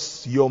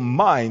wants your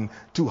mind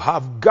to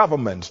have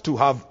government, to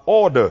have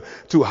order,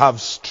 to have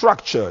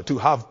structure, to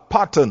have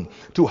pattern,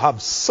 to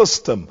have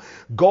system.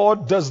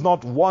 God does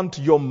not want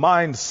your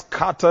mind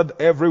scattered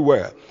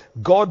everywhere.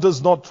 God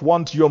does not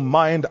want your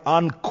mind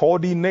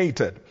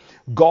uncoordinated.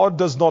 God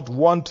does not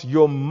want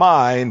your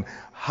mind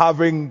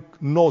having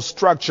no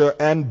structure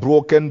and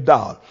broken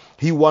down.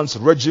 He wants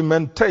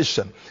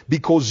regimentation,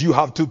 because you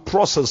have to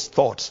process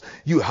thoughts.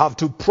 You have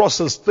to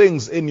process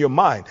things in your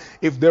mind.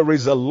 If there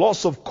is a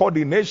loss of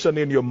coordination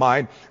in your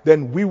mind,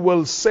 then we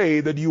will say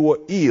that you are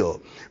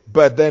ill.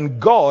 But then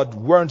God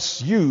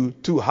wants you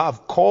to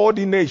have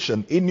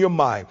coordination in your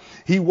mind.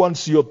 He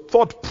wants your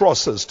thought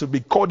process to be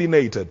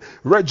coordinated,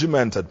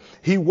 regimented.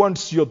 He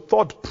wants your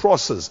thought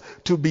process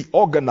to be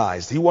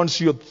organized. He wants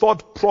your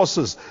thought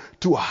process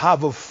to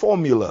have a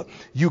formula.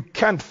 You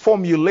can't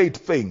formulate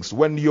things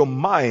when your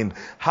mind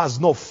has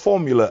no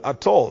formula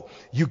at all.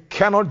 You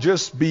cannot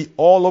just be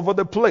all over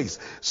the place.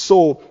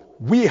 So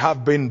we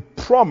have been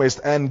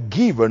promised and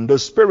given the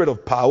spirit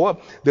of power,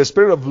 the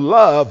spirit of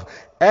love,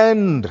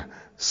 and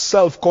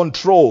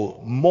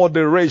self-control,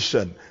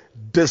 moderation,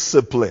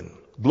 discipline.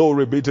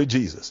 Glory be to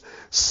Jesus.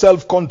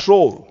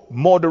 Self-control,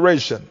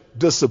 moderation,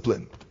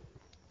 discipline.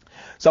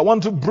 So I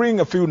want to bring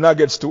a few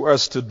nuggets to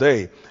us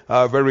today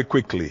very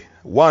quickly.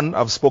 One,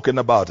 I've spoken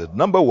about it.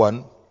 Number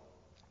one,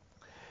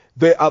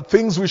 there are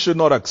things we should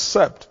not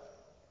accept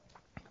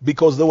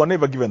because they were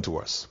never given to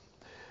us.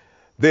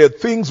 There are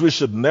things we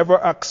should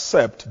never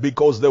accept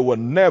because they were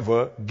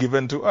never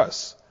given to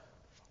us.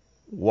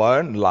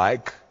 One,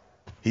 like,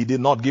 He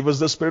did not give us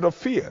the spirit of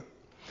fear.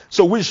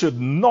 So we should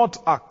not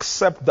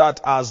accept that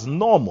as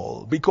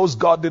normal because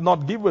God did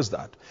not give us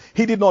that.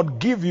 He did not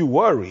give you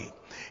worry.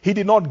 He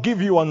did not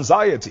give you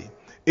anxiety.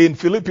 In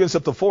Philippians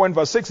chapter 4 and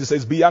verse 6, he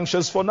says, be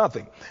anxious for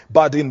nothing,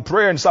 but in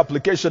prayer and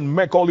supplication,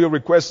 make all your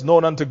requests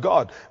known unto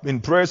God.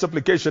 In prayer,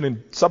 supplication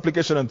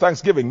and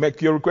thanksgiving,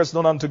 make your requests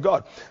known unto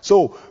God.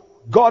 So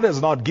God has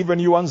not given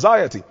you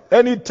anxiety.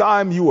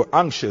 Anytime you are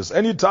anxious,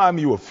 anytime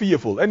you are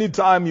fearful,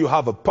 anytime you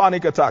have a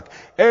panic attack,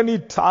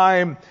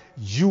 anytime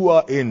you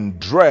are in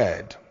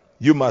dread,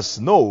 you must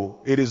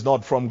know it is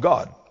not from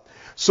God.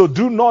 So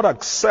do not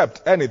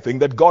accept anything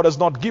that God has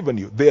not given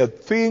you. There are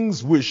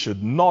things we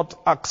should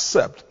not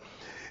accept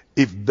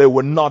if they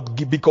were not,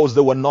 because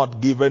they were not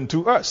given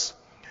to us.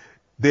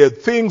 There are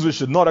things we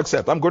should not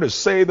accept. I'm going to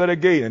say that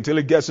again until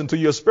it gets into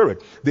your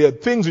spirit. There are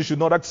things we should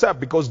not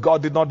accept because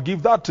God did not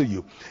give that to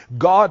you.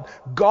 God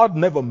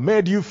never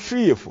made you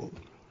fearful.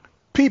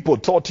 People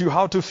taught you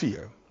how to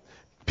fear.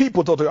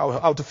 People taught you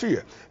how to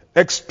fear.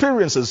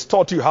 Experiences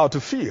taught you how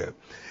to fear.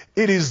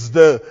 It is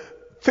the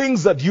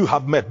things that you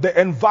have met. The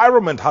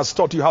environment has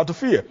taught you how to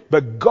fear.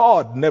 But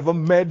God never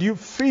made you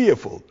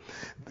fearful.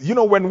 You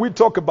know, when we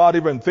talk about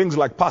even things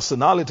like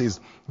personalities,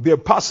 there are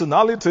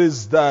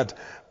personalities that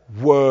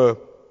were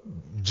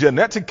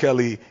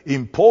genetically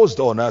imposed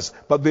on us,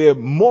 but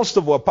most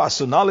of our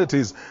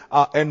personalities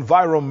are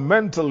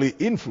environmentally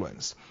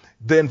influenced.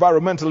 They're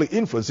environmentally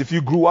influenced. If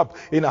you grew up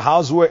in a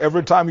house where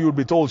every time you would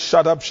be told,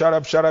 shut up, shut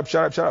up, shut up,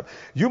 shut up, shut up,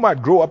 you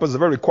might grow up as a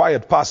very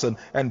quiet person,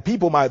 and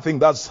people might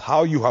think that's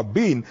how you have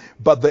been,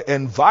 but the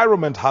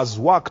environment has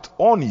worked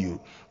on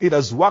you. It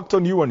has worked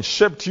on you and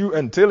shaped you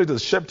until it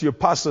has shaped your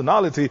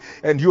personality,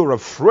 and you're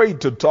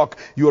afraid to talk,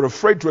 you're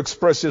afraid to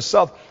express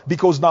yourself,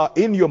 because now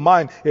in your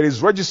mind it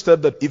is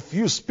registered that if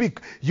you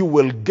speak, you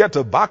will get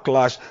a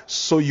backlash.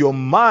 So your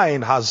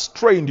mind has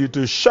trained you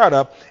to shut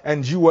up,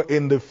 and you are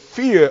in the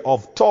fear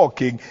of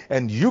talking,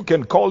 and you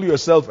can call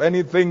yourself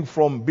anything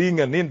from being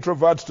an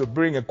introvert to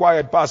being a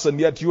quiet person,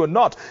 yet you are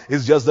not.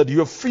 It's just that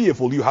you're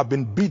fearful. You have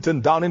been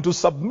beaten down into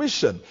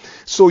submission.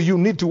 So you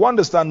need to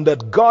understand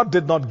that God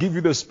did not give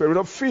you the spirit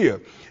of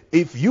fear.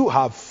 If you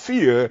have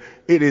fear,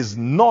 it is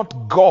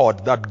not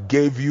God that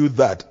gave you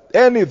that.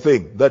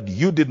 Anything that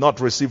you did not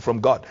receive from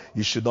God,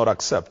 you should not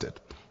accept it.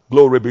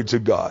 Glory be to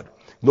God.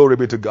 Glory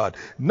be to God.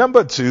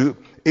 Number two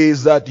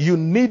is that you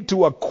need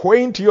to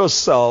acquaint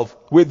yourself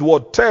with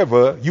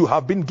whatever you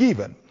have been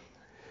given.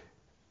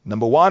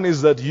 Number one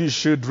is that you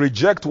should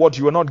reject what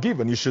you are not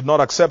given. You should not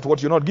accept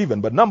what you're not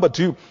given. But number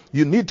two,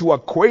 you need to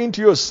acquaint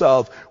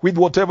yourself with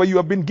whatever you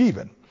have been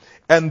given.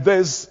 And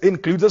this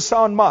includes a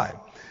sound mind.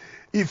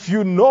 If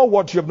you know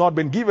what you have not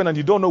been given and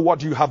you don't know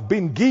what you have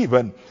been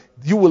given,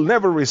 you will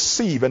never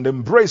receive and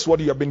embrace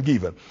what you have been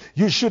given.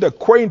 You should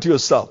acquaint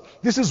yourself.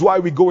 This is why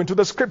we go into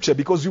the scripture,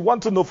 because you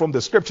want to know from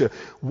the scripture,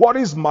 what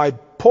is my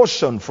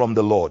portion from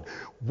the Lord?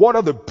 What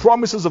are the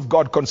promises of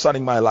God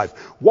concerning my life?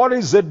 What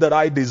is it that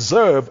I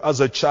deserve as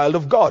a child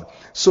of God?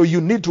 So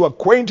you need to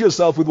acquaint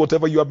yourself with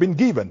whatever you have been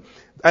given.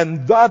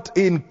 And that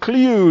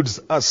includes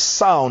a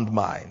sound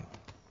mind.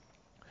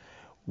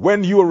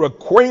 When you are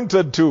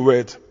acquainted to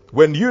it,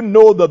 when you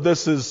know that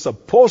this is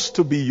supposed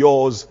to be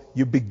yours,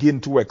 you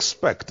begin to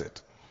expect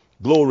it.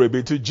 Glory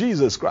be to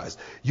Jesus Christ.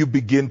 You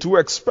begin to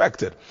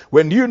expect it.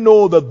 When you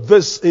know that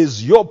this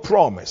is your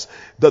promise,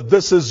 that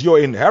this is your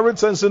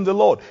inheritance in the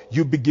Lord,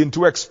 you begin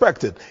to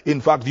expect it.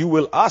 In fact, you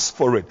will ask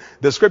for it.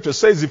 The scripture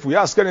says if we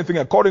ask anything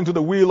according to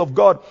the will of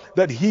God,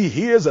 that he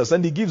hears us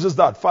and he gives us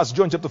that. 1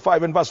 John chapter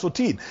 5 and verse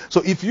 14.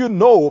 So if you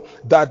know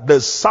that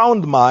the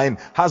sound mind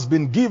has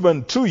been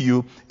given to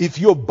you, if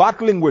you're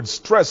battling with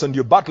stress and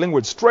you're battling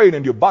with strain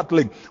and you're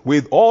battling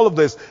with all of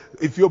this,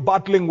 if you're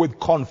battling with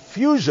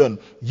confusion,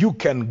 you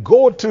can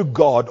go to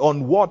God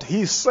on what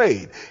he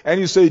said.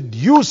 And you said,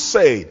 you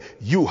said,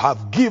 you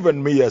have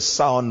given me a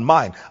sound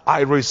mind.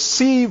 I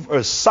receive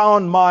a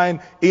sound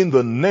mind in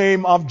the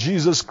name of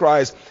Jesus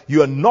Christ.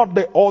 You are not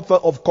the author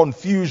of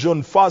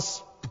confusion. 1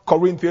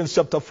 Corinthians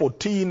chapter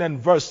 14 and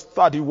verse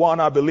 31,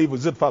 I believe,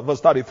 is it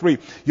verse 33?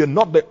 You're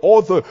not the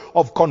author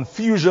of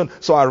confusion,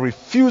 so I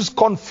refuse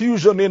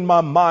confusion in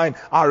my mind.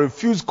 I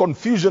refuse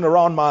confusion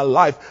around my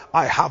life.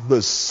 I have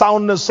the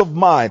soundness of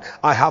mind.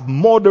 I have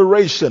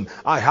moderation.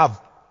 I have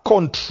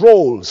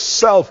control,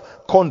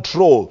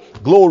 self-control.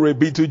 Glory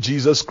be to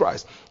Jesus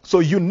Christ. So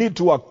you need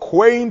to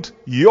acquaint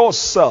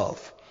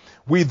yourself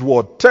with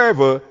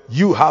whatever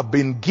you have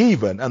been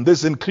given, and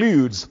this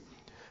includes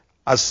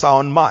a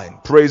sound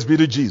mind. Praise be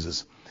to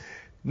Jesus.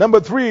 Number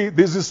 3,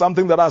 this is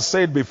something that I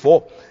said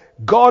before.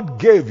 God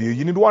gave you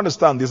need to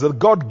understand this, that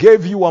God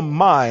gave you a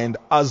mind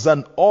as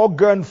an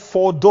organ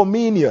for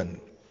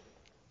dominion.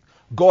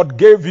 God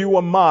gave you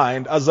a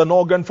mind as an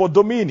organ for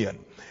dominion.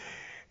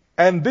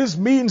 And this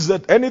means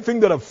that anything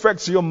that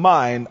affects your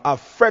mind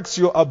affects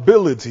your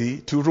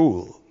ability to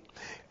rule.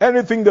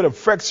 Anything that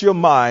affects your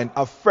mind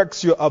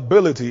affects your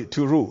ability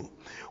to rule.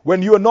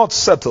 When you are not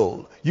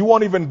settled, you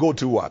won't even go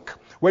to work.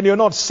 When you're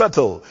not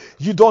settled,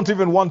 you don't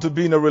even want to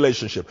be in a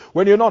relationship.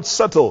 When you're not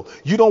settled,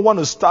 you don't want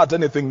to start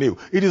anything new.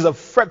 It is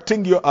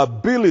affecting your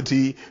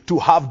ability to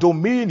have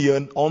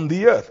dominion on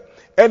the earth.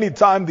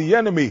 Anytime the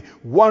enemy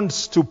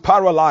wants to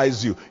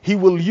paralyze you, he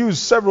will use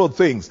several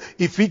things.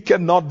 If he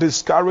cannot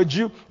discourage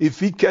you, if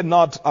he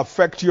cannot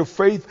affect your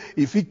faith,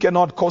 if he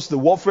cannot cause the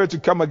warfare to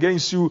come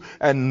against you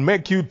and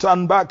make you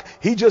turn back,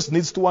 he just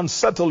needs to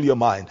unsettle your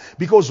mind.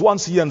 Because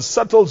once he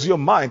unsettles your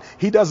mind,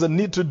 he doesn't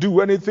need to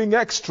do anything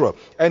extra.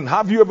 And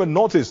have you ever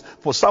noticed,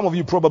 for some of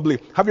you probably,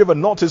 have you ever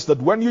noticed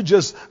that when you're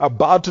just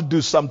about to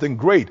do something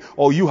great,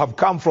 or you have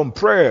come from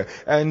prayer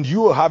and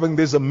you are having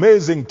this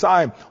amazing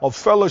time of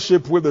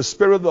fellowship with the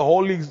Spirit of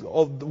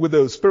the with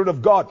the Spirit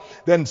of God,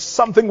 then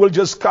something will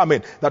just come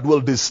in that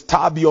will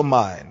disturb your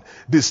mind.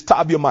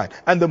 Disturb your mind.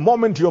 And the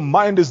moment your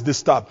mind is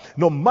disturbed,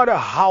 no matter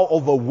how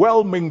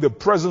overwhelming the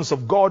presence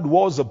of God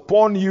was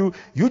upon you,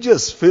 you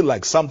just feel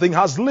like something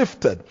has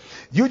lifted.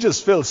 You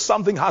just feel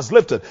something has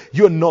lifted.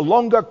 You're no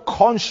longer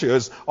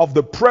conscious of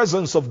the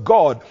presence of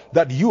God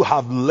that you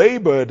have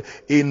labored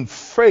in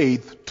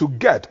faith to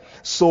get.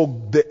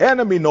 So the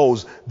enemy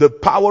knows the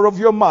power of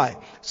your mind.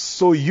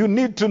 So you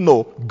need to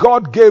know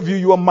God gave you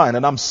your mind.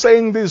 And I'm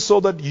saying this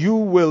so that you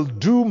will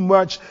do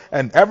much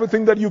and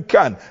everything that you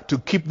can to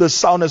keep the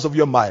soundness of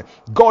your mind.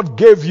 God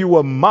gave you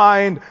a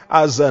mind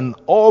as an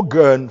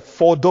organ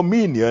for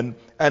dominion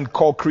and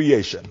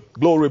co-creation.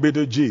 Glory be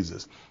to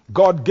Jesus.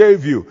 God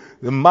gave you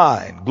the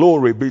mind.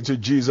 Glory be to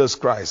Jesus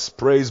Christ.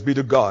 Praise be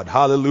to God.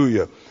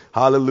 Hallelujah.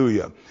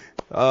 Hallelujah.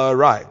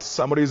 Right.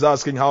 Somebody's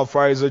asking, how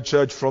far is the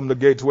church from the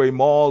Gateway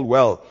Mall?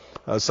 Well,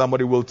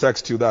 somebody will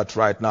text you that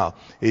right now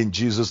in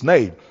Jesus'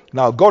 name.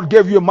 Now, God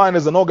gave you a mind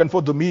as an organ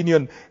for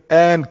dominion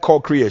and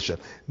co-creation.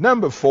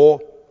 Number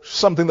 4,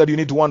 something that you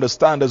need to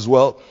understand as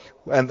well,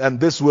 and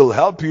this will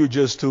help you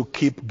just to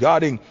keep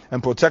guarding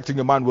and protecting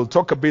your mind. We'll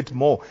talk a bit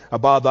more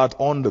about that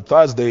on the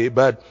Thursday,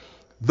 but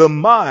the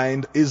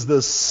mind is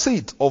the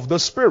seat of the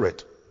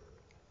Spirit.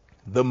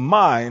 The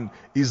mind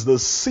is the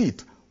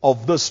seat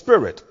of the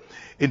Spirit.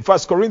 In 1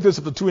 Corinthians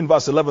chapter 2 in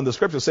verse 11, the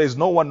scripture says,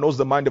 no one knows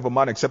the mind of a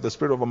man except the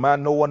spirit of a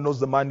man. No one knows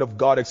the mind of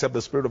God except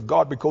the Spirit of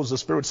God, because the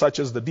Spirit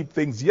searches the deep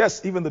things.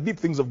 Yes, even the deep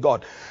things of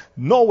God.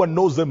 No one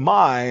knows the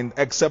mind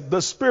except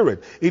the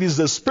Spirit. It is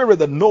the Spirit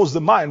that knows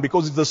the mind,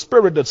 because it's the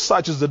Spirit that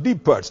searches the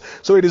deep parts.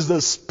 So it is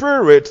the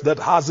Spirit that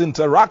has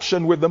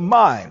interaction with the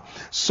mind.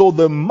 So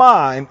the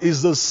mind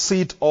is the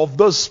seat of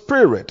the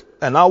Spirit.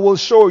 And I will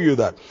show you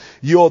that.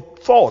 Your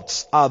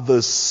thoughts are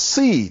the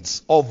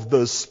seeds of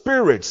the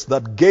spirits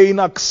that gain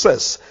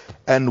access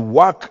and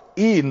work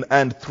in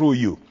and through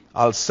you.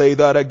 I'll say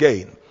that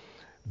again.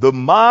 The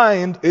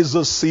mind is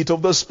the seat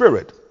of the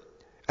Spirit.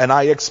 And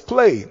I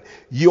explain,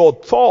 your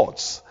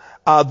thoughts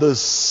are the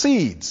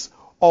seeds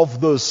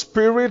of the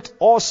Spirit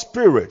or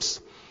spirits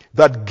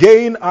that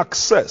gain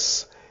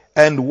access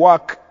and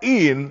work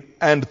in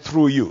and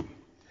through you.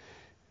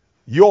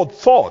 Your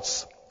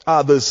thoughts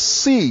are the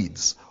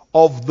seeds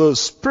of the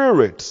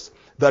spirits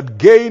that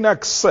gain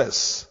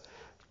access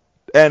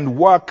and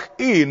work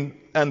in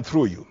and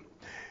through you.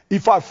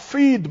 If I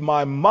feed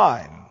my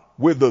mind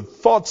with the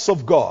thoughts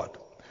of God,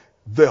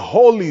 the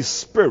Holy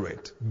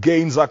Spirit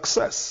gains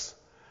access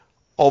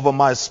over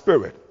my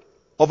spirit,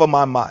 over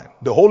my mind.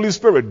 The Holy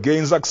Spirit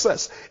gains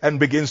access and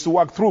begins to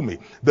work through me.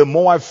 The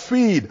more I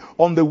feed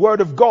on the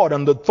Word of God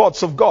and the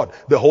thoughts of God,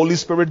 the Holy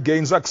Spirit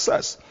gains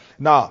access.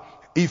 Now,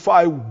 if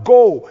I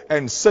go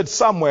and sit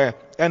somewhere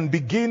and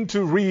begin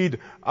to read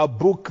a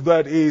book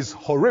that is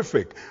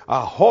horrific,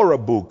 a horror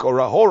book or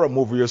a horror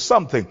movie or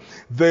something,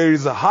 there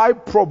is a high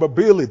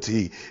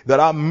probability that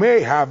I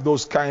may have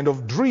those kind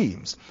of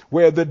dreams.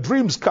 Where are the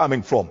dreams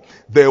coming from?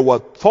 There were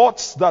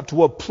thoughts that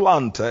were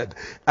planted,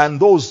 and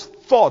those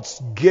thoughts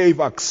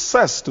gave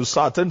access to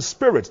certain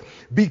spirits.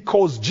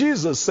 Because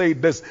Jesus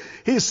said this,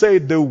 he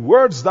said, the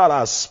words that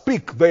I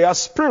speak, they are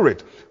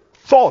spirit.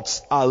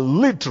 Thoughts are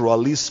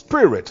literally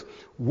spirit.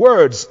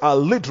 Words are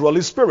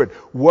literally spirit.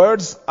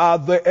 Words are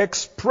the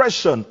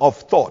expression of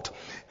thought.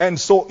 And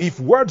so if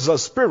words are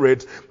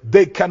spirit,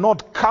 they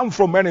cannot come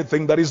from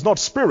anything that is not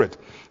spirit.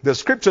 The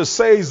scripture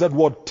says that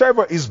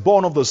whatever is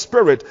born of the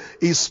Spirit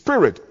is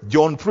spirit.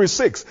 John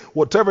 3:6.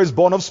 Whatever is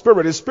born of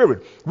spirit is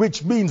spirit.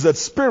 Which means that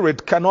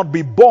spirit cannot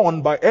be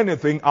born by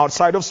anything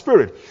outside of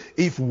spirit.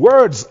 If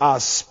words are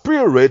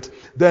spirit,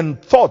 then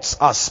thoughts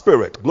are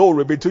spirit.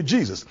 Glory be to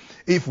Jesus.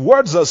 If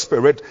words are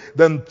spirit,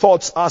 then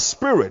thoughts are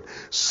spirit.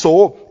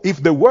 So,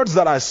 if the words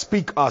that I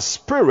speak are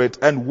spirit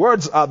and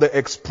words are the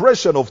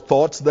expression of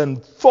thoughts, then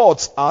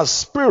thoughts are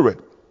spirit.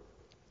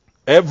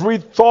 Every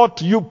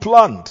thought you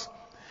plant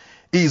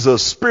is a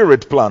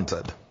spirit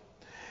planted.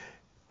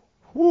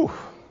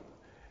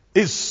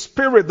 Is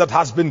spirit that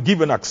has been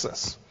given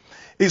access.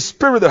 Is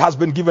spirit that has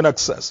been given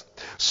access.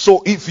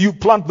 So if you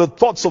plant the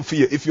thoughts of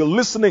fear, if you're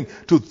listening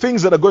to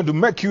things that are going to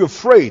make you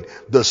afraid,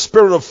 the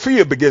spirit of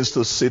fear begins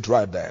to sit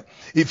right there.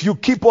 If you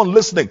keep on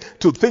listening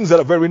to things that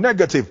are very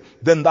negative,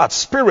 then that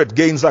spirit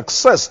gains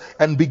access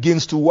and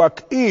begins to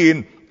work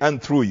in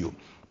and through you.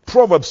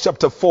 Proverbs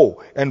chapter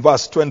 4 and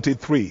verse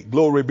 23.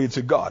 Glory be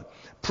to God.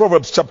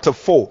 Proverbs chapter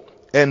 4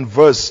 and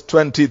verse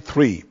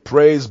 23.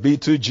 Praise be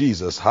to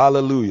Jesus.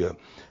 Hallelujah.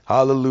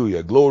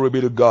 Hallelujah. Glory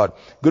be to God.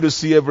 Good to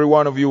see every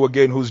one of you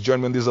again who's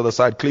joined me on this other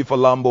side. Cliff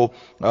Alambo,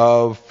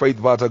 Faith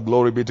Vata,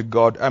 glory be to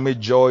God. Amit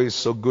Joy,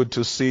 so good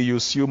to see you.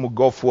 Siu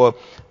Mugofwa,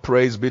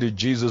 praise be to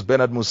Jesus.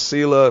 Bernard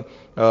Musila,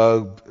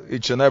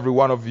 each and every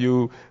one of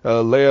you.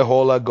 Leah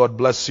Hola, God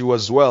bless you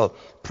as well.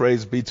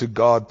 Praise be to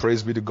God.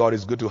 Praise be to God.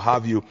 It's good to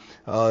have you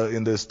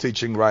in this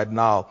teaching right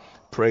now.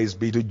 Praise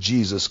be to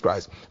Jesus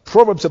Christ.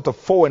 Proverbs chapter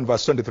 4 and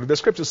verse 23. The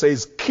scripture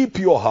says, keep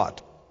your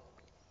heart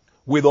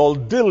with all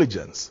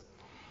diligence.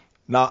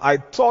 Now, I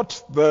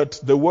thought that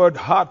the word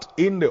heart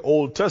in the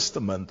Old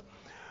Testament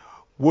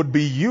would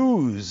be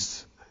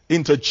used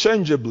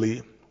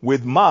interchangeably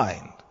with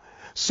mind.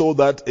 So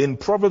that in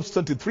Proverbs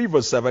 23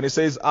 verse 7, it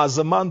says, as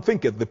a man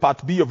thinketh, the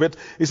part B of it,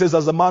 it says,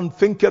 as a man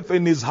thinketh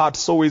in his heart,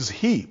 so is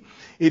he.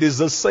 It is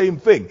the same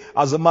thing.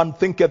 As a man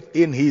thinketh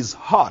in his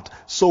heart,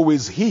 so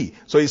is he.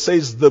 So it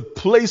says the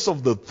place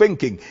of the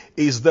thinking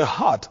is the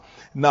heart.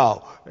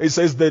 Now, it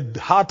says the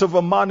heart of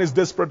a man is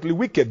desperately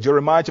wicked.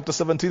 Jeremiah chapter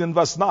 17 and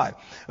verse 9.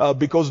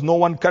 Because no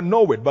one can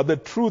know it. But the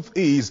truth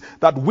is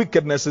that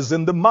wickedness is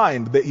in the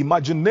mind, the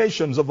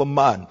imaginations of a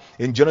man.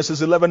 In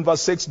Genesis 11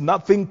 verse 6,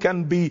 nothing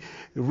can be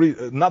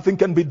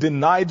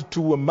denied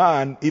to a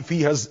man if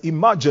he has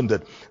imagined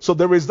it. So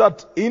there is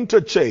that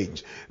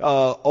interchange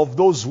of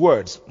those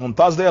words. On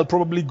Thursday, I'll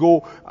probably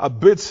go a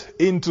bit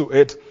into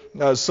it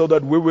so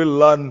that we will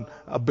learn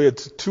a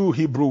bit two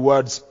Hebrew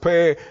words,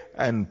 peh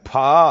and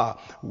pa,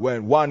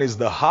 when one is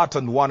the heart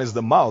and one is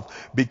the mouth,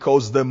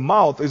 because the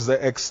mouth is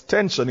the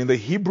extension. In the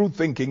Hebrew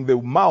thinking, the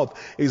mouth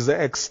is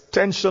the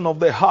extension of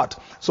the heart.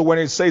 So when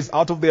it says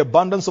out of the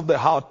abundance of the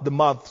heart, the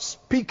mouth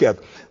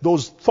speaketh,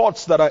 those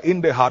thoughts that are in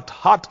the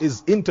heart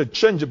is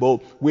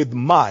interchangeable with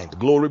mind.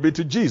 Glory be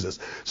to Jesus.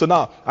 So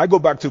now I go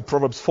back to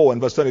Proverbs 4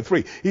 and verse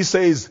 23. He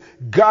says,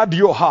 guard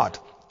your heart.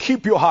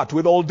 Keep your heart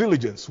with all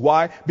diligence.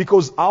 Why?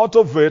 Because out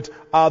of it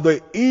are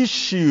the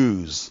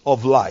issues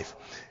of life.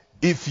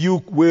 If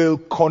you will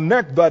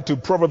connect that to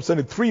Proverbs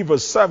 23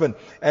 verse 7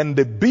 and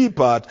the B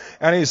part,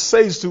 and it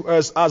says to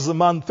us, as a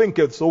man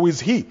thinketh, so is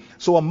he.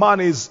 So a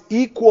man is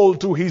equal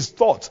to his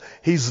thoughts.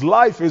 His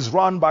life is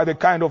run by the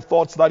kind of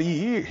thoughts that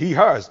he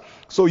has.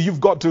 So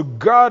you've got to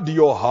guard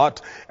your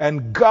heart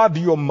and guard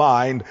your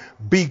mind,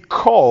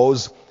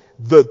 because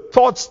the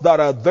thoughts that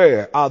are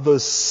there are the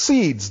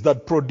seeds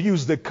that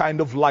produce the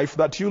kind of life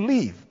that you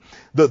live.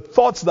 The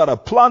thoughts that are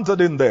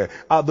planted in there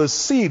are the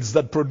seeds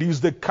that produce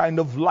the kind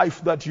of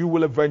life that you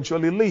will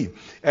eventually live.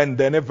 And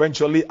then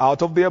eventually,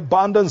 out of the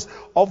abundance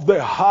of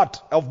the heart,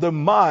 of the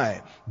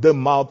mind, the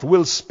mouth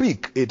will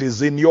speak. It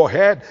is in your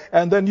head,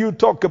 and then you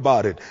talk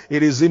about it.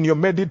 It is in your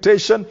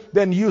meditation,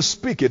 then you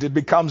speak it. It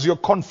becomes your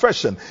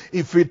confession.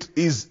 If it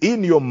is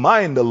in your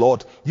mind a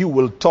lot, you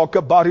will talk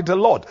about it a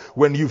lot.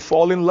 When you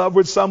fall in love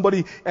with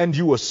somebody and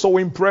you are so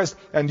impressed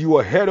and you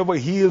are head over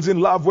heels in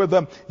love with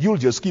them, you'll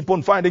just keep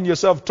on finding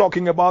yourself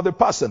talking about the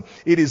person.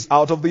 It is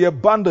out of the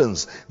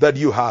abundance that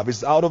you have.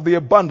 It's out of the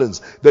abundance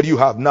that you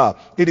have. Now,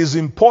 it is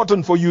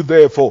important for you,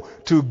 therefore,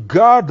 to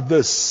guard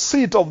the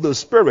seat of the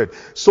Spirit,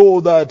 so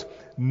that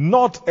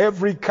not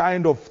every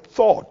kind of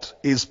thought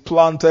is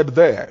planted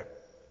there.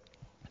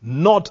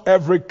 Not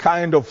every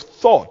kind of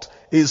thought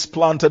is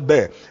planted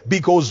there.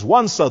 Because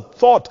once a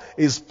thought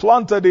is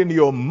planted in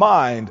your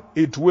mind,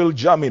 it will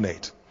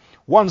germinate.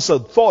 Once a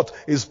thought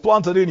is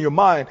planted in your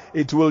mind,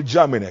 it will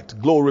germinate.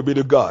 Glory be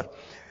to God.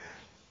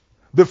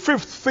 The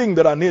fifth thing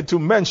that I need to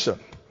mention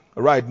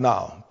right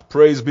now,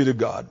 praise be to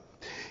God,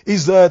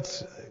 is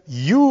that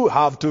you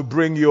have to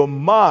bring your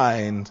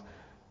mind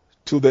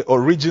to the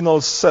original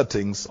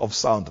settings of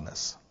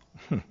soundness.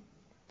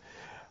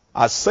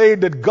 I say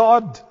that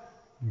God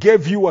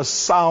gave you a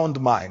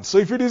sound mind. So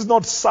if it is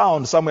not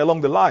sound somewhere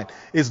along the line,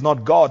 it's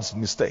not God's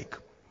mistake.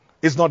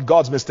 It's not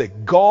God's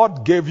mistake.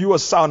 God gave you a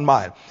sound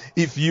mind.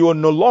 If you are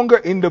no longer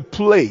in the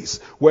place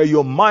where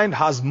your mind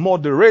has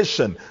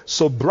moderation,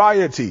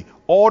 sobriety,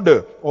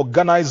 order,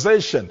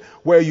 organization,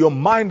 where your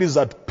mind is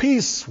at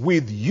peace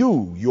with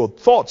you, your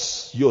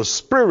thoughts, your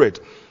spirit,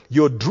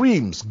 your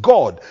dreams,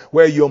 God,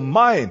 where your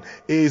mind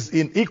is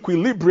in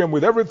equilibrium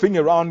with everything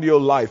around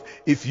your life,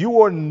 if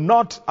you are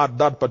not at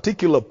that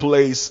particular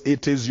place,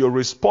 it is your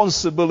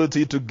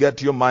responsibility to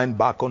get your mind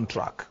back on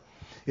track.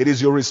 It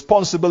is your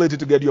responsibility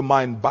to get your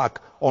mind back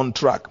on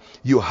track.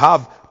 You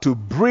have to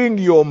bring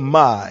your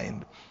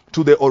mind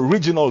to the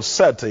original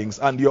settings,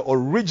 and your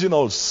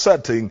original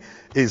setting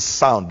is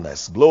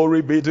soundness.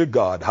 Glory be to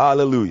God.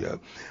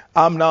 Hallelujah.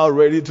 I'm now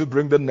ready to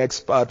bring the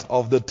next part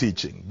of the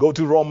teaching. Go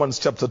to Romans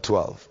chapter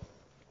 12.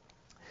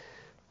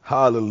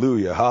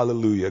 Hallelujah,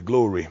 hallelujah.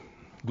 Glory,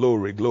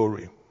 glory,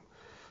 glory.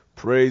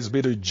 Praise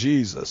be to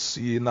Jesus.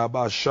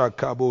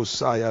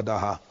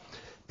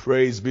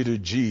 Praise be to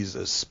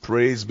Jesus.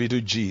 Praise be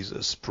to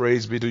Jesus.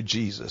 Praise be to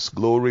Jesus.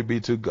 Glory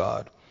be to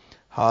God.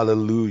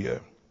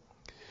 Hallelujah.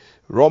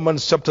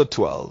 Romans chapter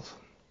 12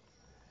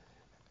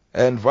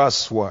 and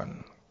verse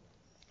 1.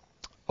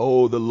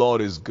 Oh, the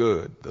Lord is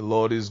good. The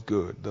Lord is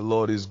good. The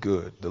Lord is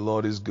good. The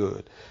Lord is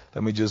good.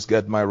 Let me just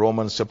get my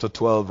Romans chapter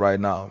 12 right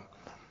now.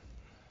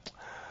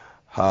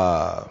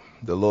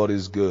 The Lord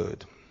is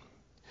good.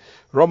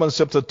 Romans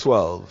chapter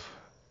 12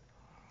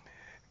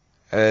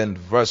 and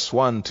verse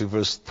 1 to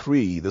verse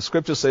 3. The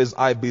scripture says,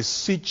 I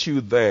beseech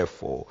you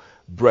therefore,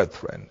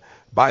 brethren,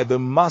 by the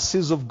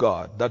mercies of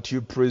God, that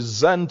you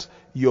present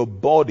your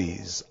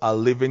bodies a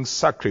living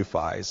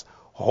sacrifice,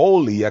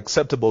 wholly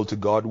acceptable to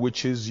God,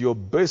 which is your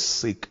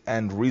basic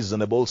and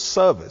reasonable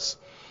service.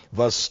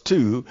 Verse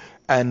 2,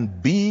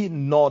 and be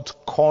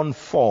not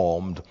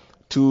conformed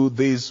to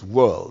this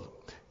world.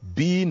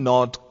 Be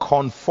not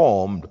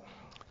conformed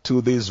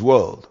to this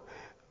world,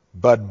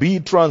 but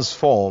be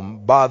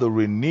transformed by the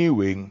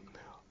renewing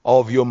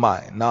of your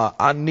mind. Now,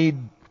 I need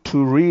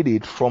to read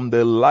it from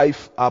the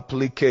Life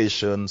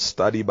Application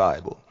Study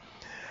Bible.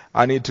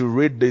 I need to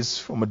read this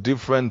from a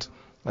different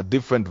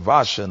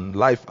version,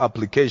 Life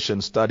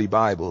Application Study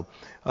Bible,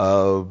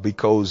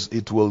 because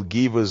it will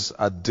give us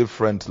a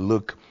different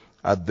look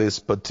at this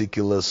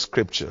particular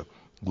scripture.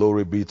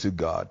 Glory be to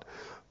God.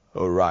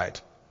 All right.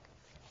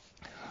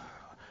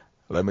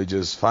 Let me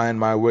just find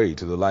my way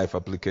to the Life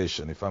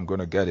Application if I'm going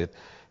to get it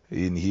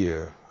in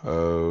here.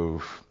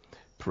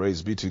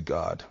 Praise be to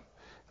God.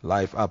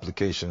 Life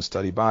Application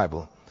Study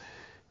Bible.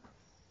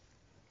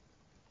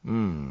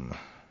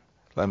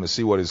 Let me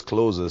see what is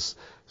closest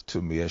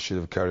to me. I should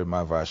have carried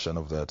my version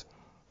of that.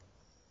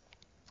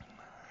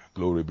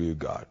 Glory be to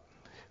God.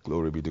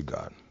 Glory be to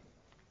God.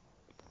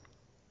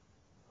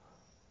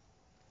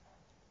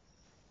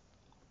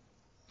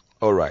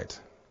 All right.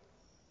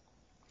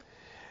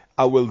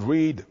 I will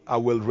read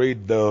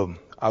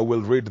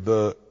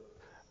the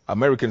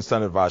American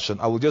Standard Version.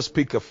 I will just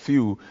pick a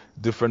few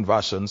different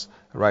versions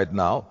right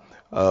now.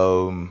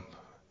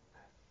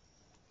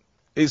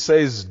 It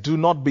says, do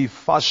not be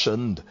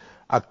fashioned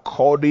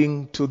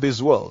according to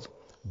this world.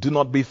 Do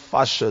not be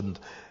fashioned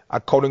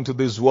according to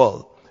this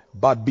world,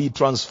 but be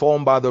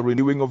transformed by the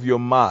renewing of your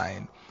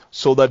mind,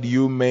 so that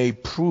you may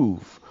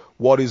prove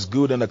what is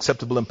good and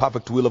acceptable and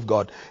perfect will of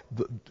God.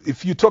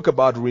 If you talk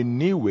about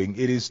renewing,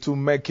 it is to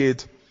make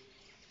it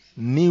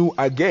new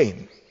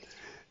again.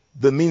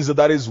 That means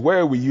that is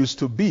where we used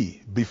to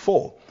be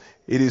before.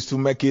 It is to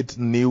make it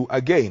new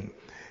again.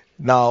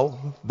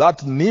 Now,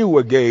 that new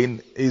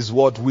again is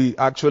what we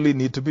actually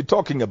need to be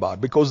talking about,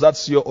 because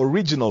that's your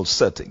original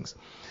settings.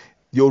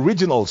 Your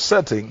original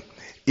setting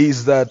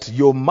is that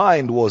your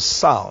mind was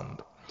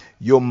sound.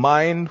 Your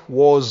mind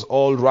was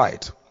all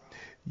right.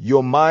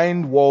 Your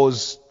mind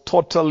was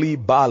totally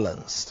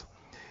balanced.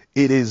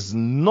 It is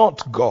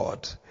not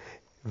God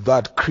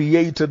that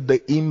created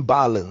the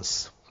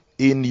imbalance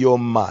in your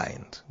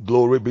mind.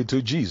 Glory be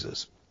to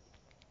Jesus.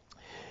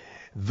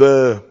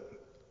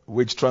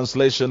 Which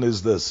translation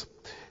is this?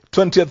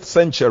 20th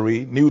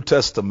century New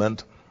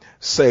Testament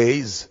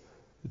says,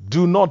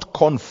 do not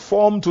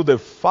conform to the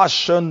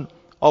fashion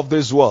of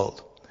this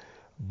world,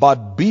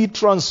 but be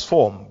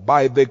transformed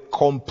by the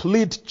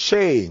complete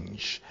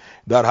change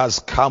that has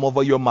come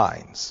over your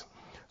minds,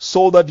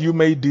 so that you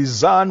may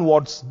discern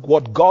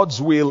what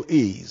God's will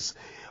is,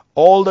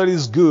 all that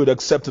is good,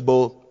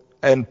 acceptable,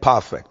 and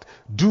perfect.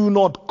 Do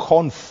not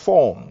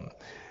conform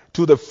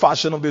to the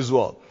fashion of this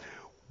world.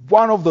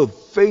 One of the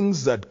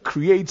things that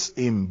creates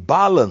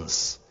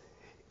imbalance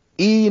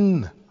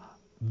in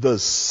the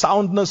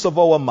soundness of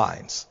our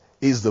minds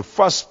is the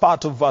first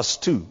part of verse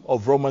 2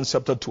 of Romans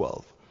chapter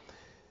 12.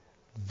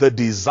 The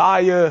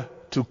desire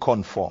to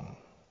conform.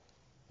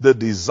 The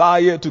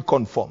desire to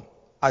conform.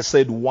 I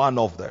said one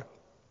of them.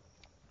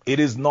 It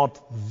is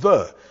not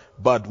the,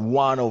 but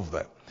one of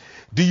them.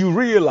 Do you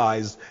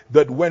realize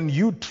that when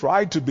you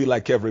try to be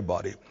like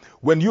everybody,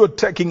 when you're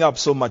taking up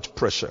so much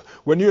pressure,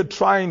 when you're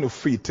trying to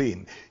fit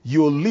in,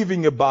 you're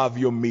living above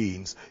your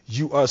means,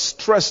 you are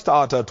stressed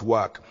out at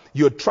work,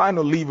 you're trying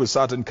to live a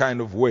certain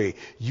kind of way,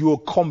 you're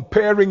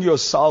comparing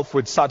yourself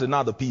with certain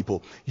other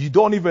people, you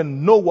don't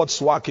even know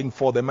what's working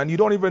for them, and you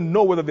don't even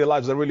know whether their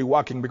lives are really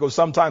working, because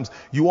sometimes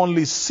you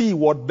only see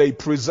what they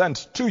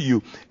present to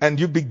you, and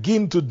you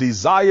begin to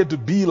desire to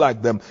be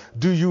like them.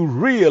 Do you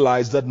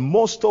realize that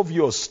most of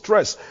your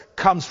stress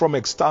comes from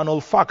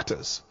external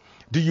factors?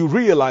 Do you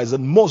realize that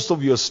most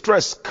of your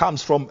stress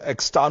comes from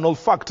external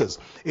factors?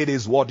 It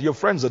is what your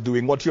friends are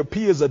doing, what your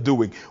peers are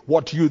doing,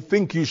 what you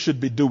think you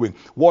should be doing,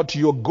 what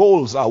your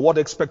goals are, what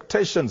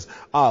expectations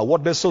are,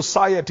 what the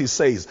society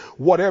says,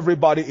 what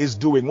everybody is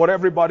doing, what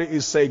everybody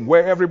is saying,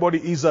 where everybody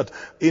is at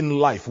in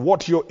life,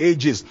 what your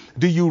age is.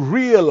 Do you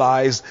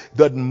realize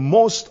that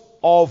most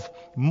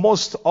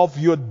of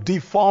your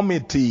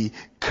deformity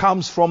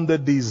comes from the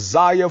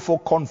desire for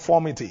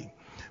conformity?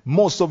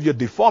 Most of your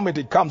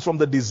deformity comes from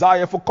the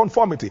desire for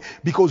conformity,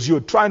 because you're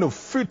trying to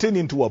fit in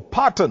into a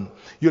pattern.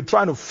 You're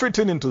trying to fit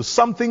in into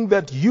something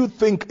that you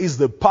think is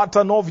the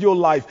pattern of your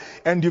life,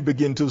 and you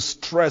begin to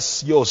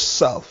stress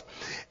yourself.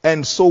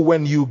 And so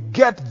when you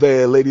get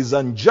there, ladies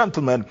and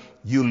gentlemen,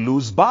 you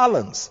lose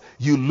balance,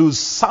 you lose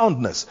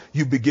soundness,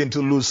 you begin to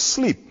lose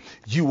sleep.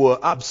 You are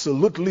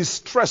absolutely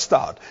stressed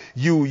out.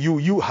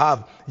 You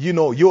have,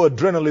 your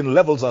adrenaline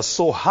levels are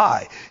so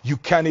high, you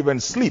can't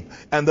even sleep.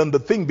 And then the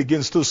thing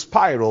begins to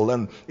spiral,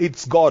 and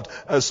it's got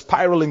a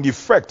spiraling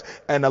effect.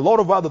 And a lot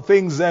of other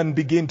things then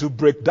begin to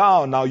break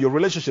down. Now your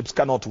relationships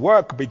cannot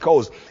work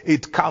because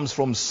it comes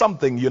from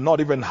something. You're not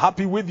even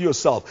happy with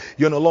yourself.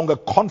 You're no longer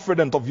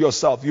confident of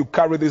yourself. You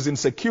carry these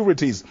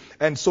insecurities.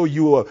 And so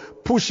you are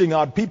pushing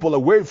out people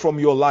away from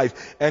your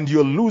life, and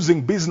you're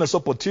losing business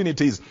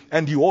opportunities,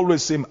 and you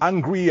always seem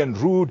angry and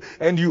rude,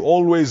 and you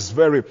always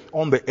very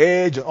on the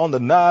edge, on the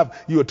nerve.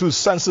 You are too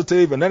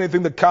sensitive, and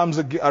anything that comes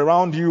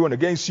around you and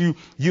against you,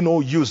 you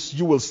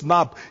will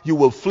snap, you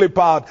will flip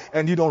out,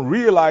 and you don't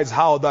realize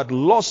how that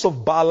loss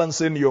of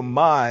balance in your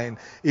mind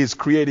is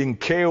creating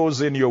chaos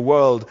in your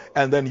world,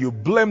 and then you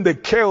blame the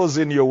chaos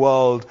in your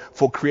world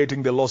for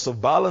creating the loss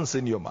of balance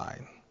in your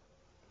mind.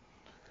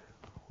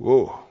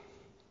 Whoa.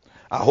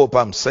 I hope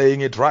I'm saying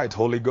it right,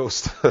 Holy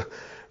Ghost.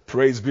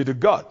 Praise be to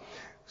God.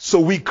 So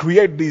we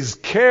create these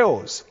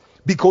chaos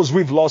because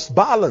we've lost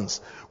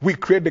balance. We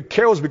create the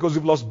chaos because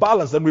we've lost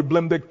balance, and we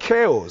blame the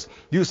chaos.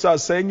 You start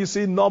saying, you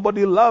see,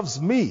 nobody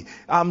loves me.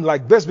 I'm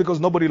like this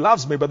because nobody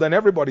loves me. But then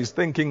everybody's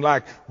thinking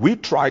like, we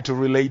try to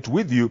relate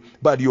with you,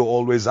 but you're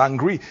always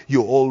angry.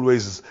 You're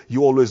always,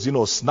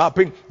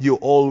 snapping. You're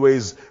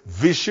always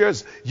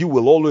vicious. You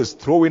will always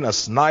throw in a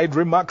snide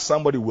remark.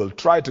 Somebody will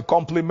try to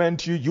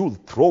compliment you. You'll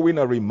throw in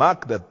a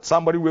remark that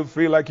somebody will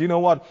feel like, you know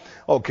what?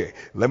 Okay,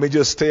 let me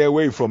just stay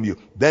away from you.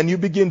 Then you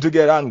begin to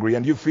get angry,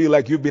 and you feel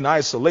like you've been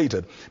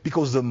isolated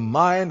because the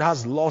mind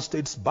has lost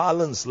its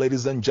balance,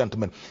 ladies and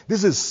gentlemen.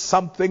 This is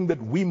something that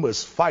we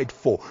must fight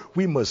for.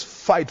 We must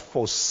fight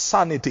for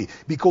sanity,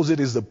 because it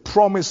is the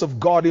promise of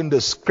God in the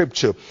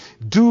scripture.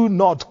 Do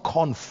not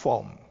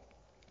conform.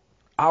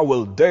 I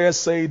will dare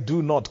say,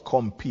 do not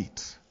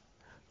compete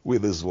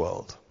with this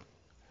world.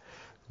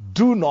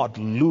 Do not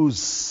lose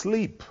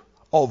sleep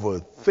over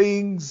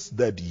things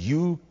that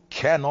you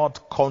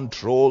cannot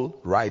control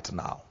right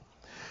now.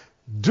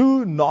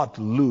 Do not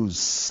lose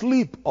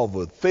sleep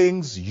over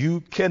things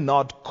you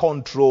cannot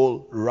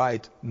control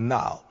right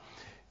now.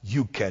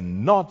 You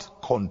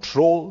cannot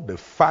control the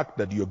fact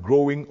that you're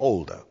growing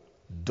older.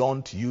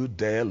 Don't you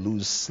dare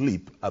lose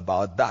sleep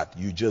about that.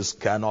 You just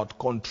cannot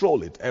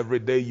control it. Every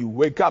day you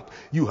wake up,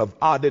 you have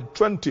added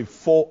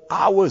 24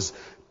 hours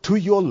to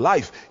your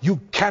life.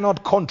 You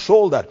cannot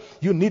control that.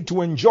 You need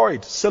to enjoy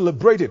it,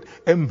 celebrate it,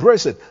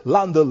 embrace it,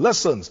 learn the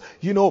lessons.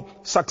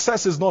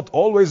 Success is not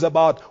always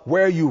about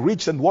where you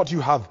reach and what you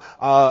have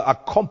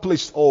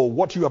accomplished or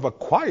what you have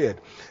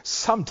acquired.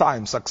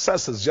 Sometimes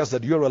success is just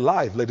that you're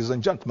alive, ladies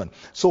and gentlemen.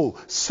 So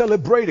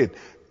celebrate it.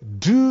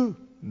 Do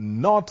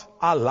not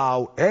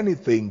allow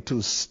anything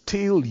to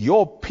steal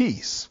your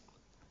peace.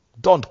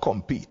 Don't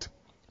compete.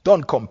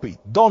 Don't compete.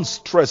 Don't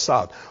stress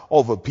out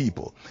over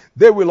people.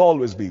 There will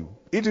always be.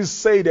 It is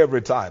said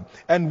every time.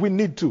 And we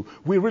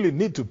really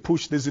need to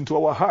push this into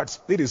our hearts.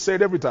 It is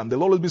said every time.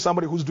 There'll always be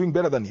somebody who's doing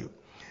better than you.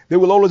 There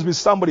will always be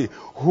somebody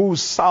who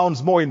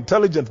sounds more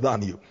intelligent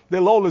than you.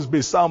 There'll always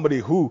be somebody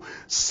who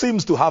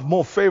seems to have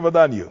more favor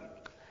than you.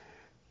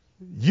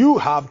 You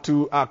have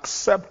to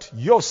accept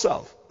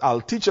yourself.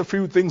 I'll teach a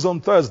few things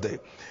on Thursday.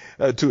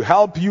 to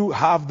help you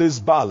have this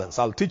balance.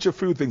 I'll teach a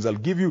few things. I'll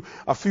give you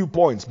a few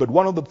points. But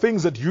one of the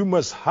things that you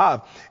must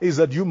have is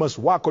that you must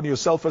work on your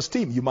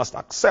self-esteem. You must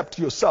accept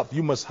yourself.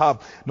 You must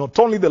have not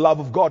only the love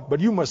of God,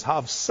 but you must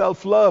have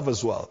self-love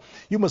as well.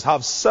 You must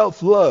have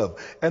self-love.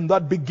 And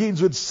that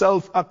begins with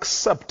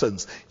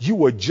self-acceptance. You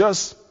were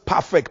just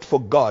perfect for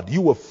God.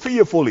 You were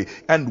fearfully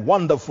and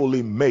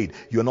wonderfully made.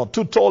 You're not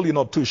too tall, you're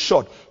not too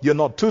short, you're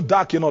not too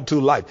dark, you're not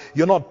too light,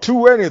 you're not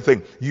too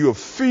anything. You're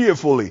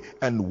fearfully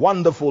and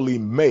wonderfully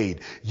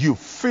made. You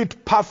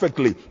fit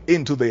perfectly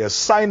into the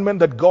assignment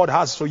that God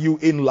has for you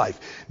in life.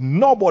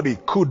 Nobody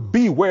could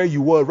be where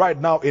you were right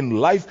now in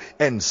life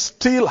and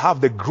still have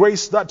the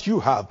grace that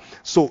you have.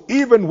 So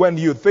even when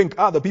you think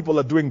other people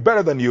are doing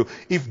better than you,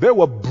 if they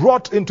were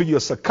brought into your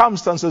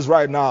circumstances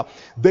right now,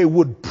 they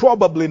would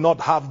probably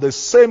not have the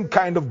same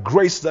kind of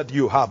grace that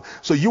you have.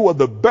 So you are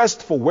the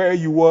best for where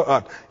you were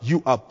at.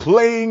 You are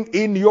playing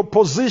in your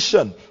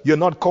position. You're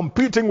not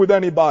competing with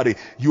anybody.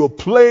 You're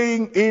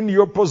playing in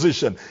your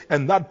position.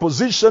 And that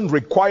position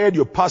required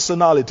your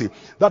personality.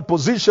 That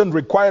position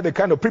required the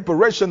kind of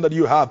preparation that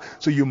you have.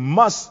 So you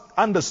must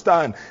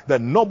understand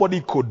that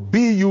nobody could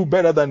be you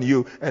better than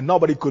you, and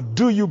nobody could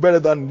do you better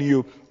than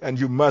you. And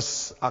you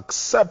must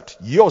accept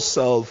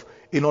yourself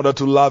in order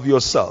to love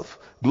yourself.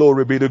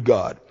 Glory be to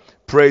God.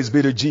 Praise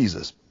be to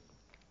Jesus.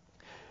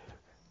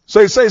 So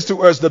it says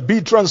to us that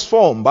be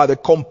transformed by the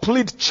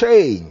complete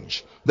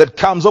change that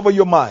comes over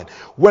your mind.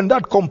 When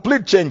that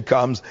complete change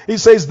comes, it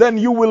says then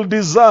you will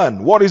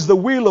discern what is the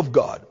will of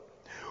God.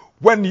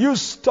 When you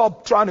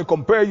stop trying to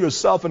compare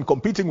yourself and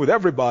competing with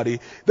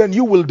everybody, then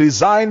you will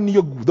design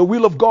the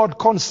will of God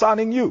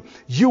concerning you.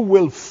 You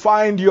will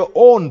find your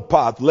own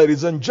path,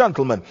 ladies and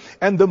gentlemen.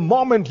 And the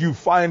moment you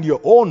find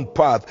your own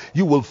path,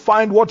 you will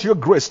find what you're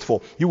graced for.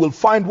 You will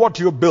find what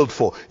you're built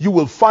for. You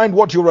will find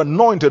what you're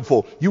anointed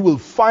for. You will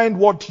find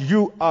what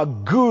you are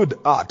good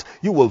at.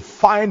 You will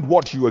find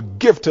what you are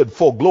gifted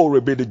for.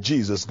 Glory be to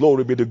Jesus.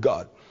 Glory be to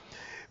God.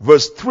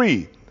 Verse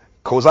 3,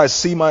 because I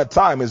see my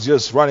time is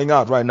just running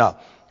out right now.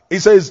 He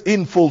says,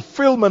 in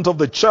fulfillment of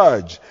the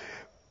charge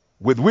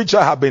with which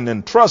I have been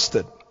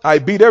entrusted, I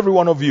bid every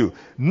one of you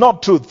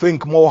not to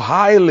think more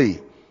highly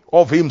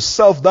of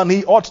himself than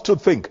he ought to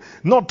think.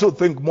 Not to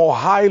think more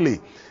highly.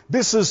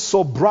 This is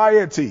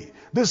sobriety.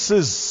 This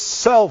is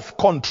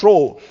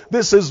self-control.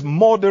 This is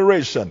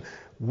moderation.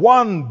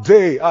 One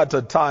day at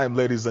a time,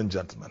 ladies and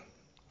gentlemen.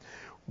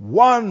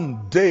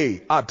 One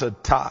day at a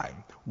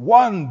time.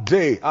 One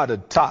day at a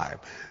time.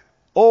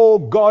 Oh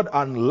God,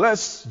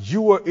 unless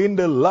you are in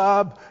the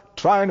lab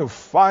trying to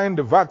find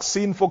a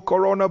vaccine for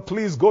corona,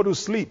 please go to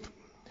sleep.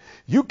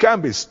 You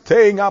can't be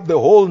staying up the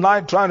whole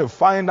night trying to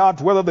find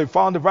out whether they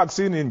found the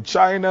vaccine in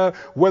China,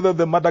 whether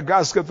the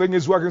Madagascar thing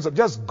is working. So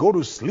just go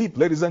to sleep,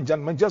 ladies and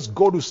gentlemen. Just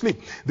go to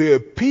sleep. There are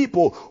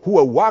people who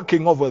are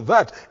working over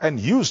that, and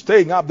you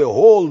staying up the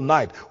whole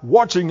night,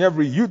 watching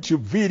every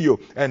YouTube video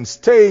and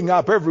staying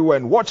up everywhere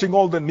and watching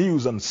all the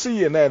news and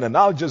CNN and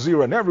Al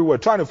Jazeera and everywhere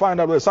trying to find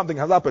out whether something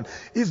has happened.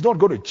 It's not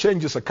going to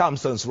change the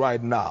circumstance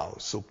right now.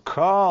 So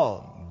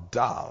calm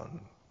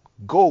down.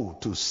 Go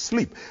to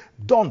sleep.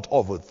 Don't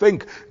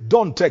overthink.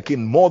 Don't take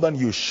in more than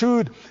you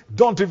should.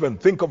 Don't even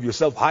think of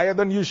yourself higher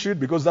than you should,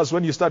 because that's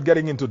when you start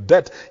getting into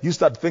debt. You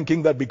start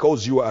thinking that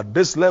because you are at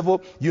this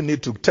level, you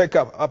need to take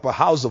up a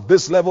house of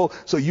this level,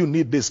 so you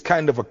need this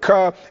kind of a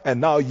car,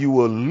 and now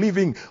you are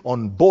living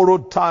on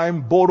borrowed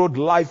time, borrowed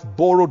life,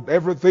 borrowed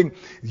everything.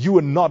 You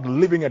are not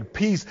living at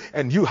peace,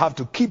 and you have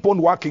to keep on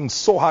working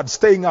so hard,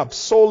 staying up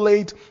so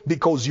late,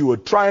 because you are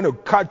trying to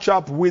catch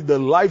up with the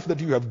life that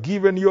you have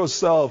given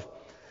yourself.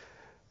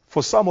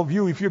 For some of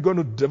you, if you're going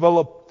to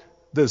develop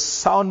this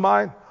sound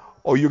mind,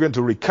 or you're going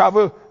to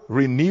recover,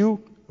 renew,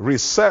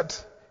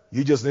 reset,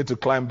 you just need to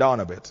climb down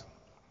a bit.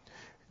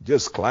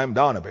 Just climb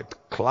down a bit.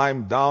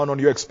 Climb down on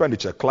your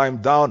expenditure.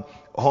 Climb down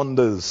on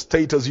the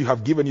status you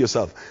have given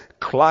yourself.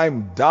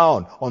 Climb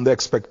down on the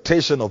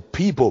expectation of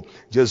people.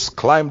 Just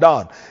climb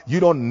down. You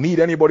don't need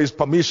anybody's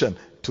permission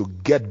to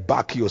get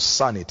back your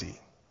sanity.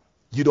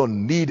 You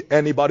don't need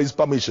anybody's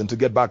permission to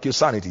get back your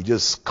sanity.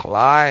 Just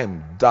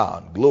climb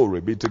down. Glory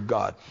be to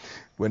God.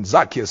 When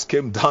Zacchaeus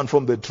came down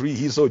from the tree,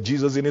 he saw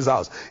Jesus in his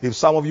house. If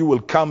some of you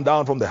will come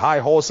down from the high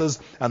horses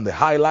and the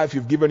high life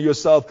you've given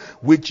yourself,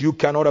 which you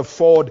cannot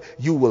afford,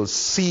 you will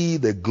see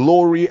the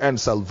glory and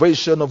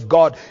salvation of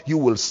God. You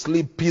will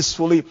sleep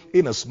peacefully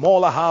in a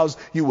smaller house.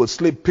 You will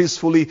sleep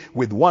peacefully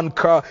with one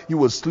car. You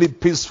will sleep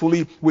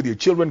peacefully with your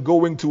children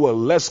going to a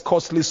less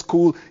costly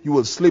school. You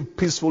will sleep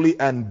peacefully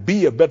and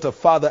be a better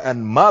father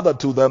and mother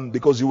to them,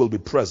 because you will be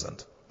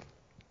present.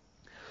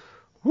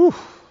 Whew.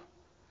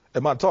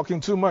 Am I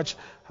talking too much?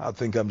 I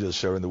think I'm just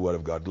sharing the word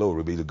of God.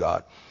 Glory be to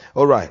God.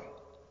 All right.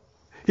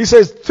 He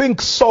says,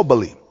 think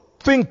soberly.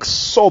 Think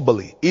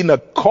soberly in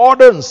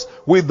accordance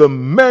with the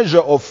measure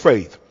of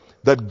faith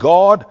that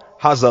God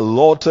has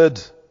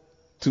allotted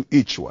to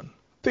each one.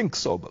 Think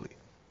soberly.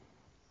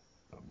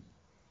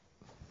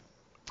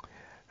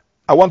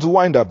 I want to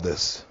wind up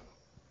this.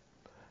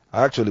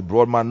 I actually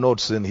brought my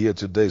notes in here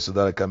today so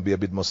that I can be a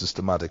bit more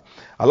systematic.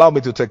 Allow me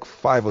to take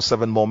 5 or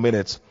 7 more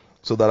minutes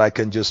so that I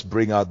can just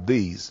bring out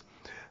these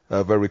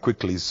very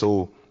quickly.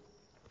 So,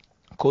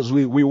 because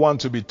we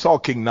want to be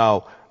talking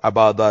now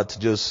about that,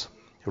 just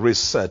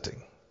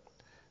resetting.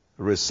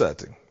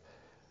 Let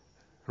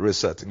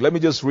me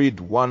just read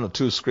one or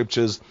two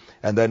scriptures,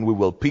 and then we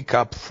will pick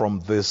up from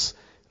this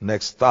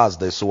next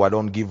Thursday, so I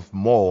don't give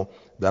more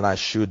than I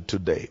should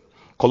today.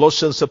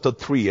 Colossians chapter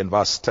 3 and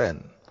verse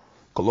 10.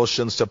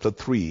 Colossians chapter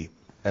 3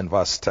 and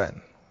verse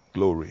 10.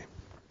 Glory.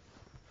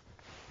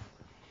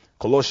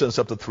 Colossians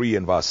chapter 3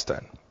 and verse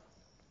 10.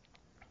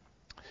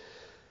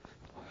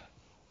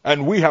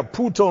 And we have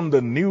put on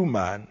the new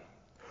man,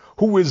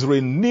 who is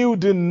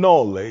renewed in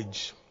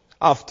knowledge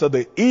after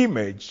the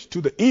image,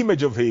 to the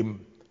image of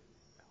him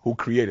who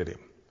created him.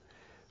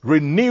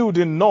 Renewed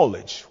in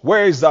knowledge.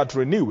 Where is that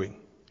renewing?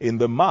 In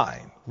the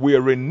mind. We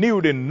are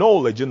renewed in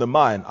knowledge in the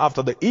mind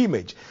after the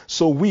image.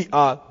 So we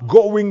are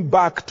going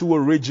back to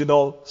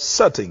original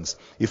settings.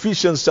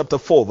 Ephesians chapter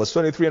 4 verse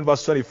 23 and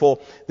verse 24.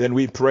 Then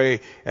we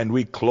pray and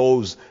we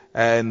close,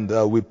 and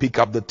we pick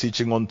up the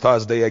teaching on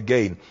Thursday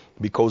again,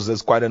 because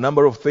there's quite a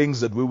number of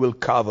things that we will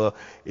cover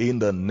in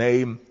the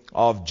name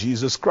of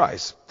Jesus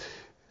Christ.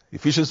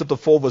 Ephesians chapter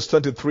 4 verse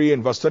 23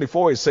 and verse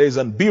 24, it says,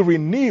 and be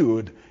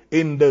renewed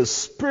in the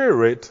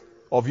spirit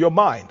of your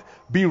mind.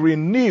 Be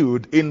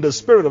renewed in the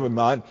spirit of your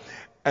mind.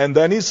 And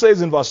then he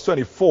says in verse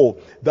 24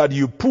 that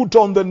you put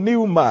on the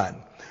new man.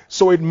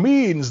 So it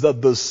means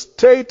that the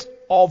state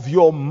of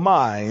your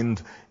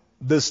mind,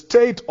 the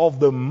state of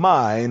the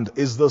mind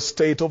is the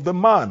state of the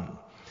man.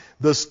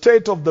 The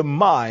state of the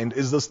mind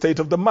is the state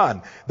of the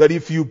man. That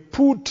if you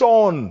put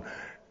on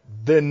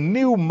the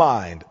new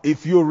mind,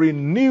 if you're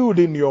renewed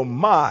in your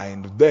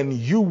mind, then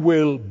you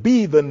will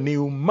be the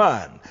new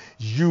man.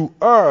 You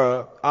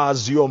are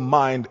as your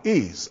mind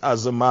is.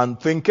 As a man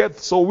thinketh,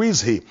 so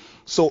is he.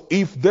 So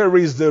if there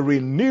is the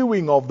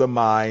renewing of the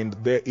mind,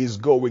 there is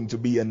going to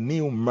be a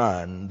new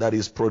man that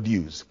is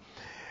produced.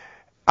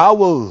 I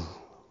will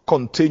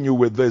continue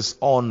with this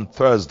on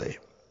Thursday.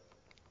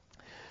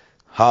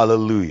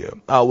 Hallelujah.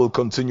 I will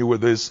continue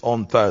with this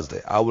on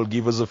Thursday. I will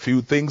give us a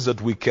few things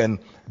that we can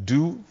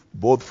do,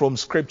 both from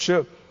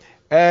Scripture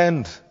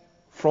and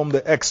from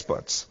the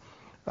experts.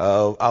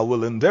 I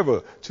will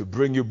endeavor to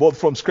bring you both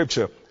from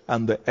Scripture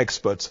and the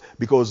experts,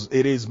 because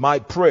it is my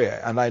prayer,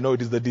 and I know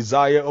it is the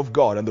desire of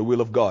God and the will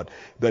of God,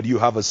 that you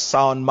have a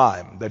sound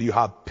mind, that you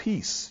have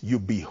peace, you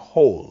be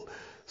whole,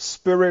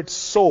 spirit,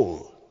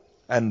 soul,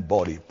 and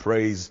body.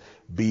 Praise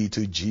be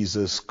to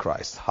Jesus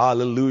Christ.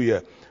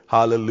 Hallelujah.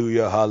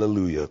 Hallelujah.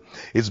 Hallelujah.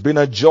 It's been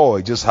a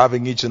joy just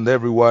having each and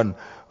every one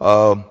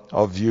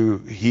of you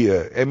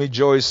here. Emmy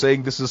Joy is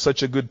saying this is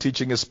such a good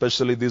teaching,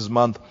 especially this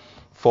month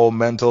for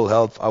mental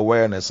health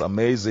awareness.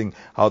 Amazing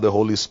how the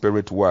Holy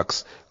Spirit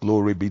works.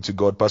 Glory be to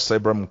God. Pastor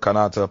Abraham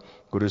Kanata,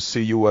 good to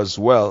see you as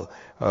well.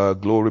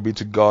 Glory be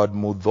to God.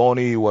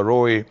 Mudhoni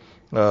Waroi,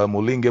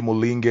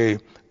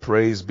 Mulinge,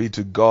 praise be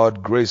to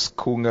God. Grace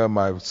Kunga,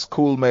 my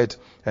schoolmate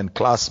and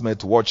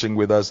classmate, watching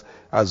with us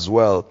as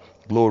well.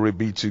 Glory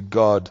be to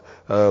God.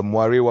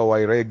 Mwariwa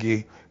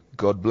Wairegi,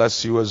 God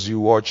bless you as you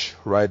watch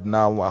right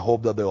now. I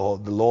hope that the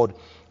Lord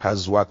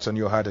has worked on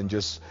your heart and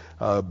just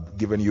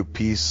given you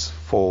peace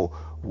for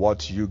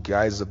what you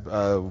guys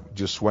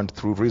just went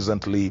through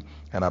recently.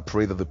 And I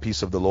pray that the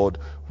peace of the Lord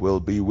will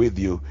be with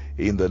you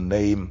in the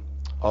name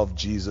of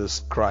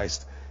Jesus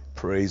Christ.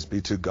 Praise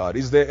be to God.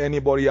 Is there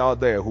anybody out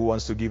there who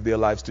wants to give their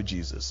lives to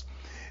Jesus?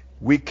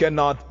 We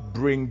cannot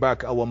bring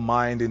back our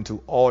mind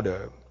into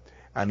order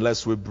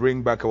unless we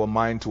bring back our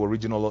mind to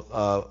original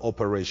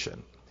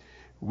operation,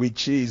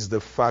 which is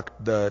the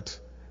fact that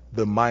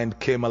the mind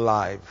came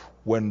alive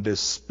when the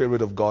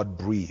Spirit of God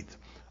breathed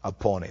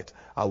upon it.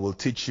 I will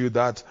teach you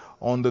that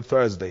on the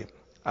Thursday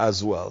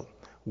as well,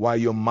 why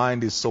your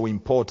mind is so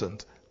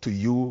important to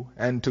you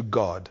and to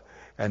God,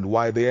 and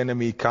why the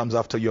enemy comes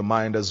after your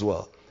mind as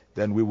well.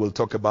 Then we will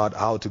talk about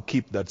how to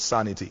keep that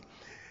sanity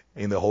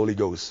in the Holy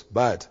Ghost.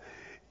 But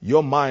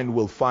your mind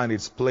will find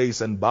its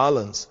place and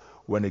balance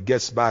when it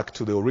gets back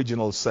to the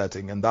original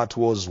setting, and that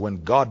was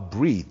when God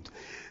breathed.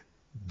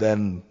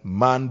 Then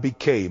man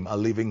became a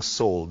living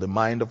soul. The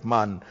mind of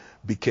man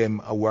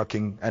became a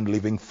working and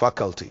living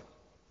faculty.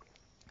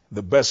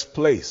 The best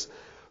place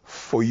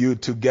for you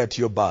to get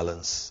your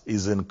balance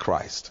is in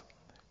Christ.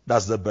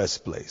 That's the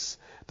best place.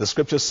 The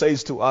scripture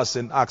says to us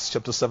in Acts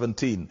chapter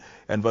 17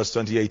 and verse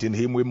 28, in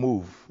him we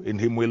move, in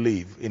him we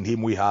live, in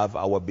him we have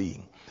our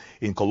being.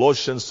 In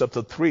Colossians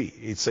chapter 3,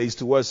 it says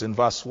to us in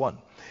verse 1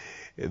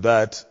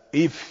 that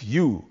if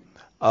you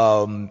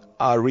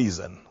are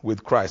risen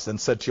with Christ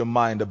and set your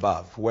mind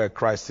above where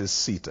Christ is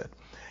seated,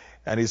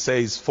 and he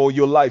says, for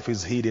your life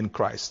is hid in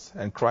Christ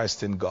and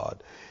Christ in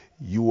God.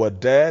 You were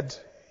dead,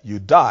 you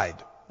died,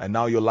 and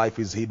now your life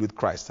is hid with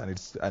Christ,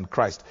 and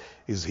Christ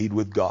is hid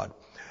with God.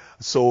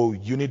 So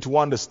you need to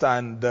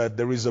understand that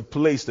there is a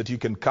place that you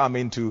can come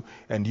into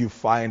and you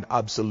find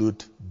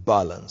absolute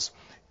balance,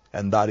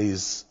 and that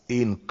is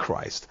in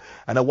Christ.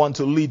 And I want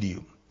to lead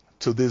you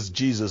to this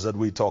Jesus that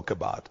we talk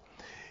about.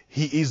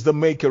 He is the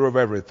maker of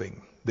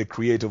everything, the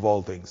creator of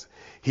all things.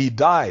 He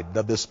died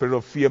that the spirit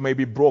of fear may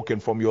be broken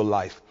from your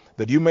life,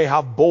 that you may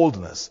have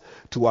boldness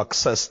to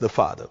access the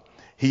Father.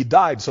 He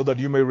died so that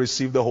you may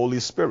receive the Holy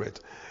Spirit,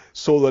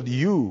 so that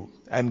you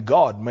and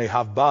God may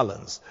have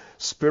balance,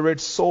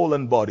 spirit, soul,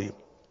 and body.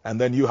 And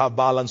then you have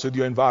balance with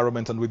your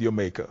environment and with your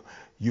Maker.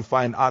 You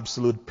find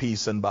absolute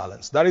peace and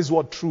balance. That is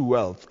what true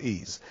wealth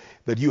is,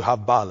 that you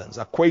have balance.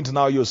 Acquaint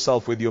now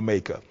yourself with your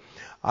Maker.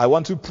 I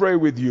want to pray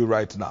with you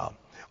right now.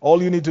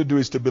 All you need to do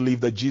is to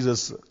believe that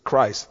Jesus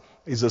Christ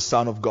is the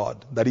Son of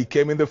God, that He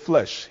came in the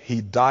flesh.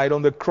 He died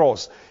on the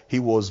cross. He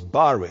was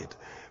buried,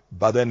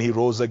 but then He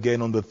rose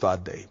again on the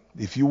third day.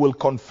 If you will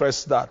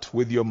confess that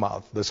with your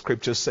mouth, the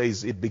scripture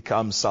says it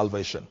becomes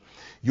salvation.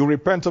 You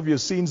repent of your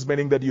sins,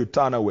 meaning that you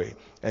turn away,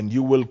 and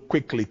you will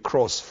quickly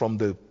cross from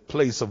the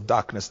place of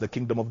darkness, the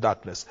kingdom of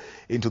darkness,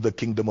 into the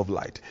kingdom of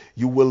light.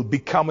 You will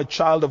become a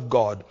child of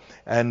God,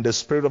 and the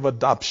spirit of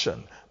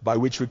adoption, by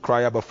which we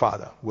cry, Abba,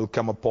 Father, will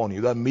come upon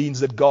you. That means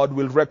that God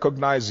will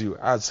recognize you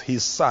as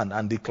His Son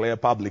and declare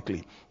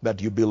publicly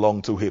that you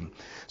belong to Him.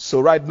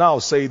 So right now,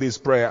 say this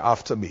prayer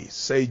after me.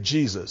 Say,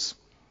 Jesus,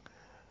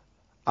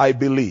 I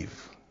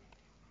believe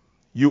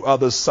you are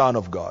the Son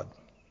of God.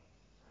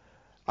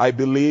 I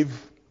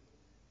believe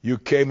you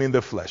came in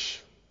the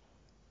flesh.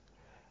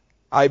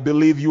 I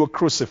believe you were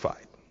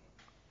crucified.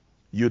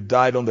 You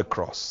died on the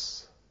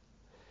cross.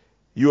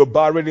 You were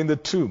buried in the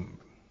tomb.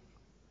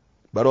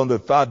 But on the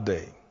third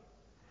day,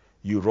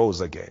 you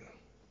rose again.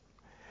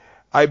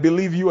 I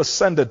believe you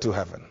ascended to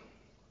heaven,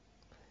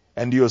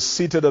 and you are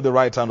seated at the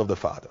right hand of the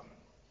Father.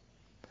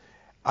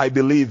 I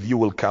believe you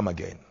will come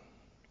again.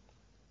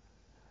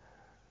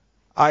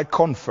 I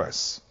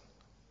confess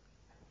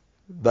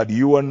that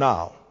you are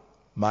now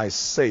my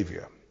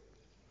Savior,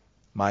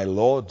 my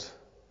Lord,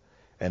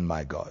 and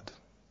my God.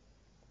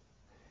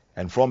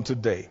 And from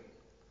today,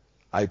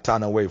 I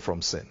turn away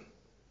from sin.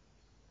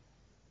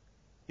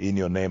 In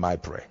your name I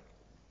pray.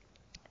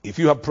 If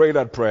you have prayed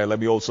that prayer, let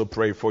me also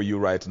pray for you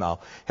right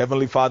now.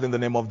 Heavenly Father, in the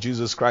name of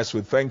Jesus Christ,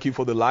 we thank you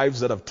for the lives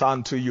that have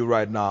turned to you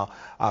right now.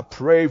 I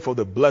pray for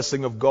the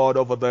blessing of God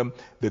over them,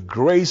 the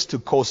grace to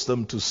cause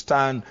them to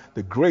stand,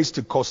 the grace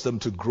to cause them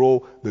to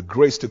grow, the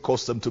grace to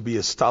cause them to be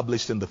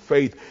established in the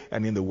faith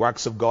and in the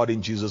works of God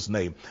in Jesus'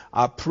 name.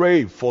 I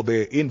pray for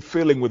their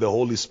infilling with the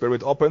Holy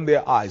Spirit. Open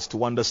their eyes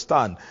to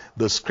understand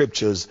the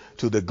scriptures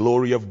to the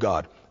glory of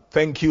God.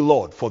 Thank you,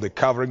 Lord, for the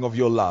covering of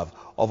your love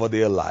over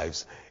their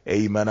lives.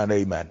 Amen and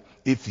amen.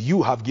 If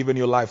you have given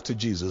your life to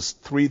Jesus,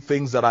 3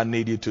 things that I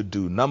need you to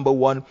do. Number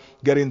 1,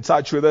 get in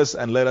touch with us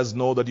and let us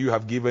know that you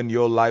have given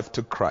your life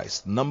to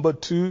Christ. Number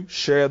 2,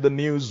 share the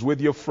news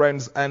with your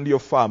friends and your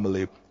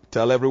family.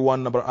 Tell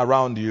everyone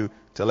around you,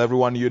 tell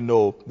everyone you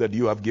know that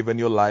you have given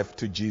your life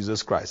to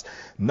Jesus Christ.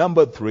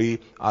 Number 3,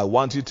 I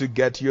want you to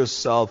get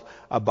yourself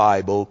a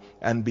Bible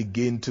and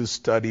begin to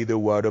study the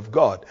Word of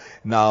God.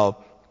 Now,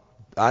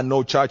 I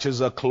know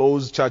churches are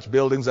closed, church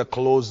buildings are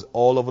closed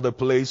all over the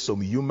place, so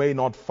you may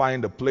not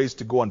find a place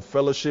to go and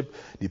fellowship,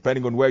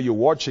 depending on where you're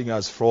watching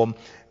us from.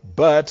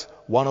 But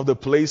one of the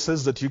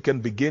places that you can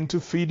begin to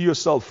feed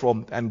yourself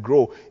from and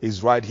grow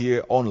is right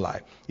here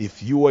online.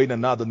 If you are in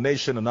another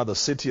nation, another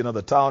city,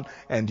 another town,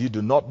 and you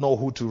do not know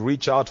who to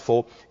reach out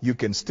for, you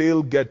can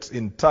still get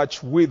in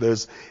touch with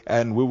us,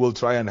 and we will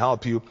try and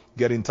help you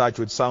get in touch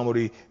with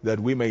somebody that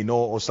we may know,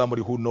 or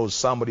somebody who knows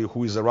somebody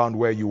who is around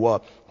where you are,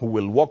 who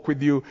will walk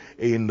with you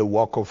in the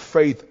walk of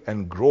faith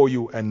and grow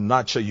you and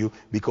nurture you,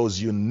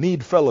 because you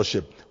need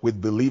fellowship with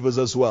believers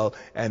as well,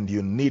 and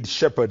you need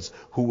shepherds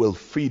who will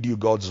feed you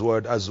God's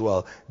word as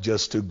well,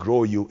 just to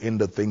grow you in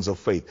the things of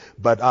faith.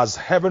 But as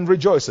heaven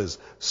rejoices,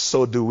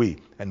 so do we.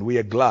 And we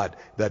are glad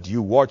that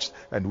you watched,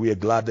 and we are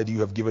glad that you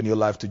have given your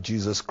life to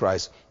Jesus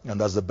Christ.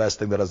 And that's the best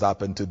thing that has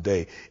happened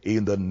today,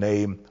 in the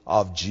name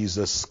of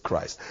Jesus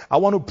Christ. I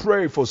want to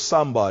pray for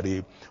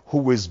somebody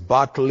who is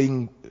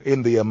battling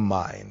in their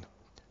mind.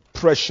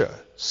 Pressure,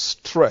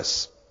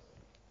 stress,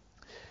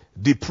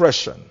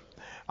 depression.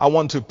 I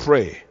want to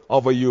pray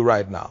over you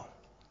right now.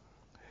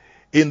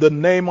 In the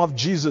name of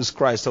Jesus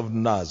Christ of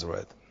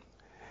Nazareth,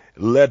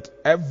 let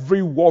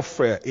every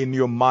warfare in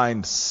your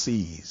mind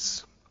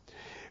cease.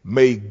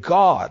 May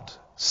God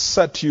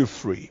set you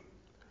free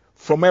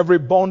from every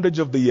bondage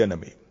of the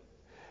enemy.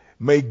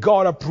 May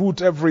God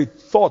uproot every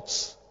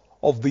thought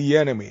of the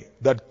enemy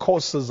that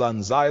causes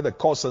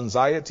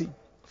anxiety,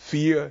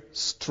 fear,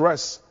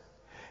 stress.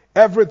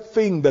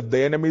 Everything that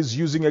the enemy is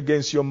using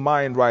against your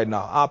mind right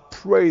now, I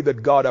pray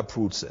that God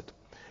uproots it.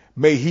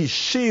 May He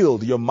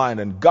shield your mind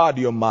and guard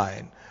your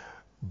mind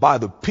by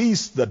the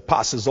peace that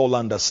passes all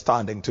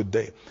understanding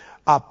today.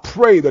 I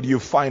pray that you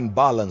find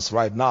balance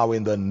right now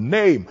in the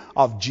name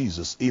of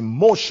Jesus.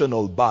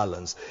 Emotional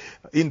balance,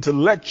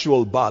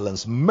 intellectual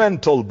balance,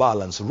 mental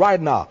balance right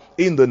now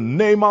in the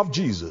name of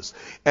Jesus.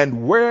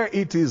 And where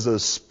it is a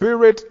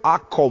spirit, I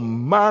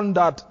command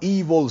that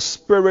evil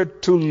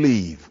spirit to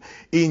leave.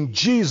 In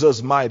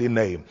Jesus' mighty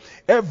name,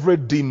 every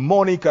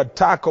demonic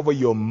attack over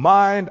your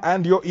mind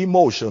and your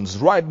emotions,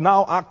 right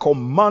now, I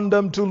command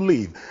them to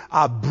leave.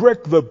 I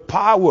break the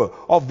power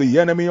of the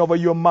enemy over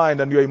your mind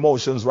and your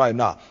emotions right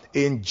now.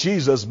 In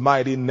Jesus'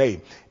 mighty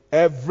name.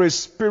 Every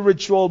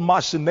spiritual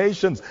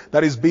machinations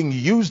that is being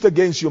used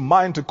against your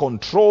mind to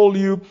control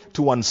you,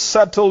 to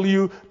unsettle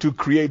you, to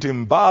create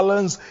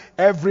imbalance,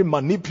 every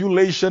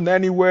manipulation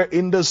anywhere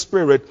in the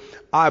spirit,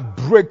 I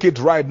break it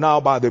right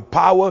now by the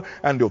power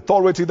and the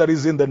authority that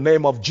is in the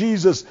name of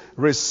Jesus.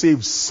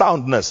 Receive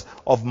soundness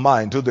of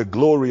mind to the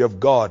glory of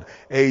God.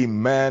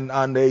 Amen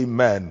and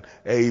amen.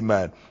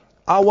 Amen.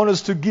 I want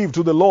us to give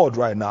to the Lord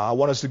right now. I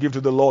want us to give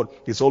to the Lord.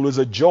 It's always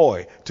a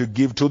joy to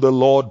give to the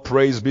Lord.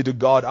 Praise be to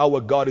God.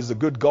 Our God is a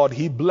good God.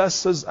 He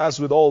blesses us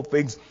with all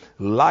things,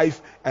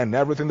 life and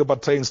everything that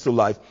pertains to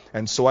life.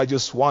 And so I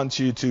just want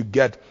you to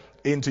get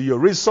into your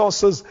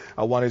resources.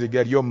 I want you to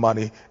get your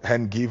money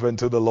and give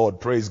unto the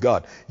Lord. Praise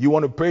God. You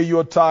want to pay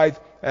your tithe,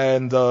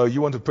 and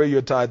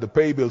the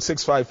pay bill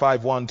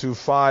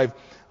 655125.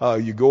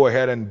 You go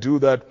ahead and do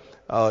that.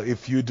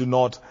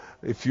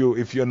 If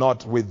you're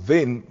not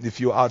within,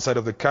 if you're outside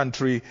of the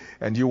country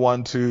and you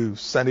want to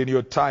send in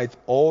your tithe,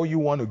 or you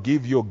want to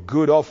give your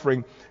good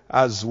offering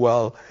as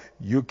well,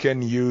 you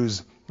can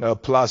use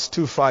plus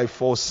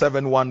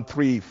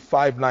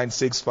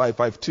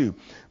 254-713-596-552.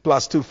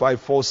 Plus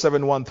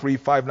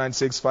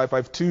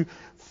 254-713-596-552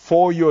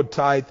 for your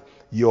tithe,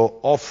 your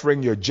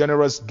offering, your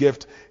generous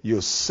gift,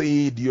 your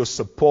seed, your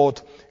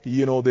support.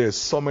 There's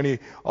so many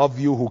of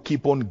you who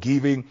keep on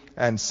giving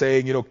and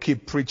saying,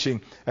 keep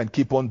preaching and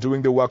keep on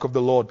doing the work of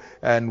the Lord.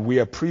 And we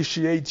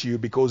appreciate you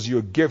because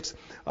your gifts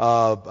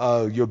are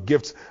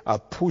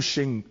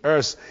pushing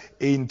us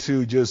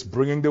into just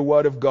bringing the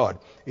word of God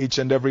each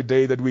and every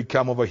day that we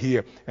come over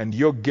here. And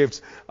your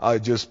gifts are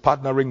just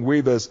partnering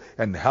with us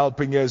and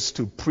helping us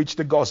to preach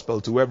the gospel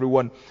to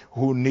everyone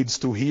who needs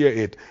to hear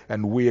it.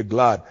 And we are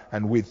glad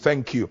and we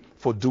thank you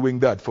for doing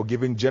that, for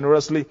giving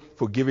generously,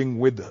 for giving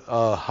with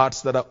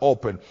hearts that are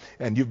open.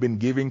 And you've been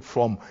giving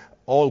from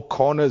all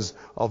corners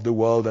of the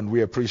world, and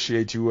we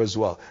appreciate you as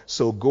well.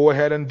 So go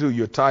ahead and do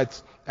your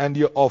tithes and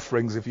your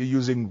offerings. If you're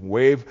using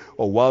Wave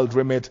or World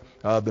Remit,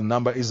 the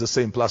number is the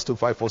same, plus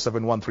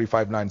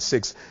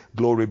 254-713-596.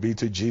 Glory be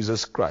to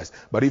Jesus Christ.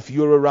 But if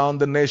you're around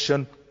the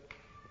nation,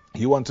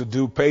 you want to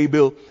do pay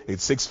bill,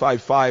 it's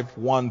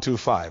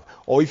 655-125.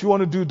 Or if you want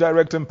to do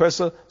direct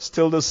M-Pesa,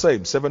 still the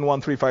same,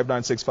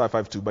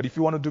 713-596-552. But if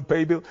you want to do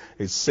pay bill,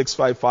 it's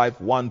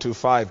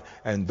 655-125.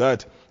 And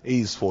that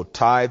is for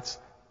tithes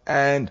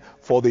and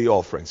for the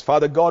offerings.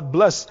 Father God,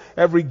 bless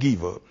every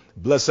giver.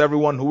 Bless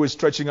everyone who is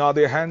stretching out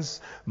their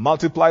hands.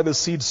 Multiply the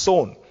seed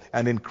sown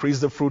and increase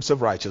the fruits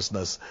of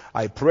righteousness.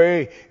 I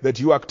pray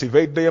that you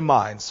activate their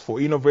minds for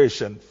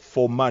innovation,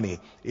 for money,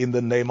 in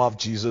the name of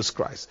Jesus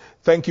Christ.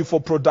 Thank you for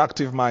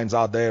productive minds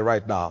out there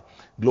right now.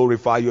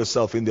 Glorify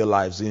yourself in their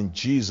lives. In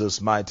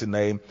Jesus' mighty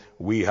name,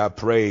 we have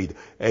prayed.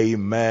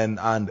 Amen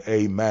and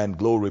amen.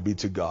 Glory be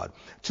to God.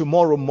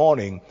 Tomorrow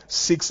morning,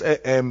 6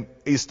 a.m.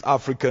 East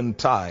African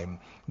time,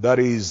 that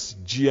is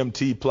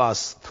GMT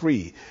plus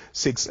 3,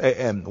 6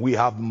 a.m. We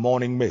have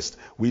morning mist.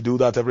 We do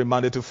that every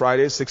Monday to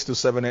Friday, 6 to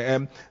 7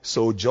 a.m.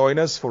 So join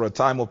us for a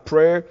time of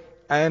prayer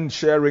and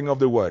sharing of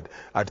the word.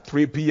 At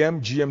 3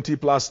 p.m.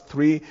 GMT plus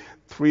 3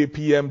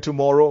 p.m.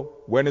 tomorrow,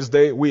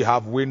 Wednesday, we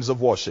have Winds of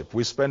Worship.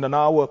 We spend an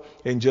hour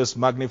in just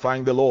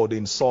magnifying the Lord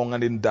in song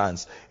and in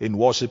dance, in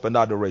worship and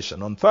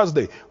adoration. On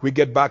Thursday, we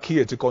get back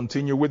here to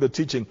continue with the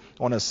teaching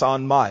on a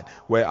sound mind,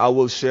 where I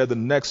will share the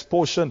next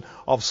portion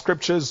of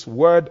scriptures,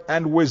 word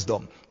and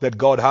wisdom that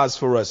God has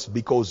for us,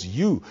 because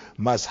you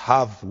must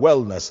have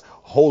wellness,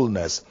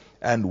 wholeness,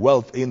 and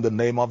wealth in the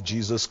name of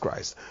Jesus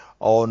Christ.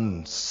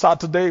 On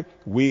Saturday,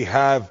 we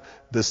have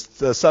the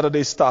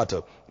Saturday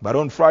starter. But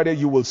on Friday,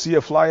 you will see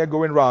a flyer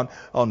going around.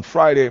 On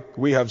Friday,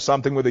 we have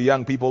something with the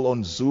young people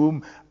on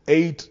Zoom,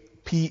 8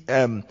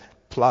 p.m.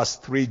 plus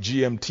 3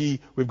 GMT.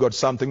 We've got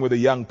something with the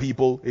young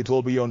people. It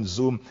will be on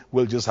Zoom.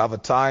 We'll just have a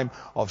time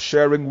of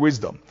sharing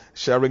wisdom,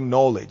 sharing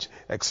knowledge,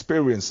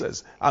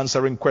 experiences,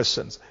 answering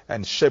questions,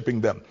 and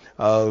shaping them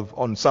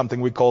on something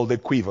we call the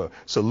quiver.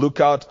 So look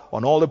out.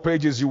 On all the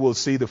pages, you will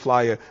see the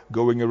flyer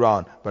going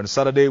around. But on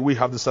Saturday, we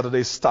have the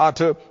Saturday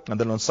starter. And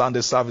then on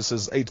Sunday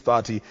services,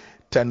 8:30,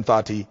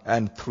 10:30,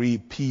 and 3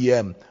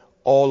 p.m.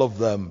 All of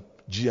them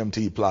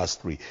GMT plus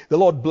 3. The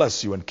Lord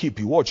bless you and keep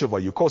you. Watch over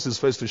you. Cause his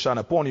face to shine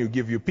upon you.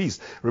 Give you peace.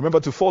 Remember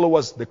to follow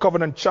us. The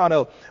Covenant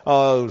channel.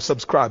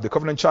 Subscribe. The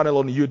Covenant channel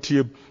on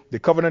YouTube. The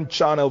Covenant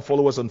channel.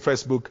 Follow us on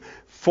Facebook.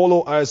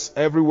 Follow us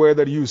everywhere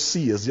that you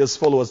see us. Just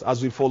follow us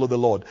as we follow the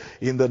Lord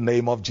in the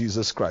name of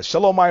Jesus Christ.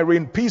 Shalom,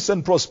 Irene. Peace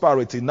and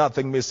prosperity.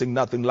 Nothing missing,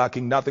 nothing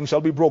lacking, nothing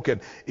shall be broken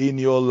in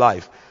your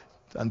life.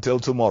 Until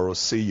tomorrow.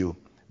 See you.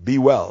 Be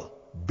well.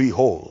 Be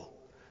whole.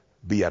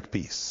 Be at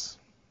peace.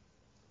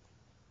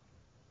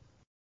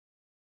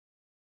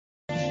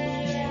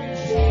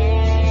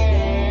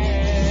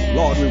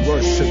 Lord, we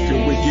worship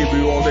you. We give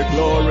you all the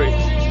glory.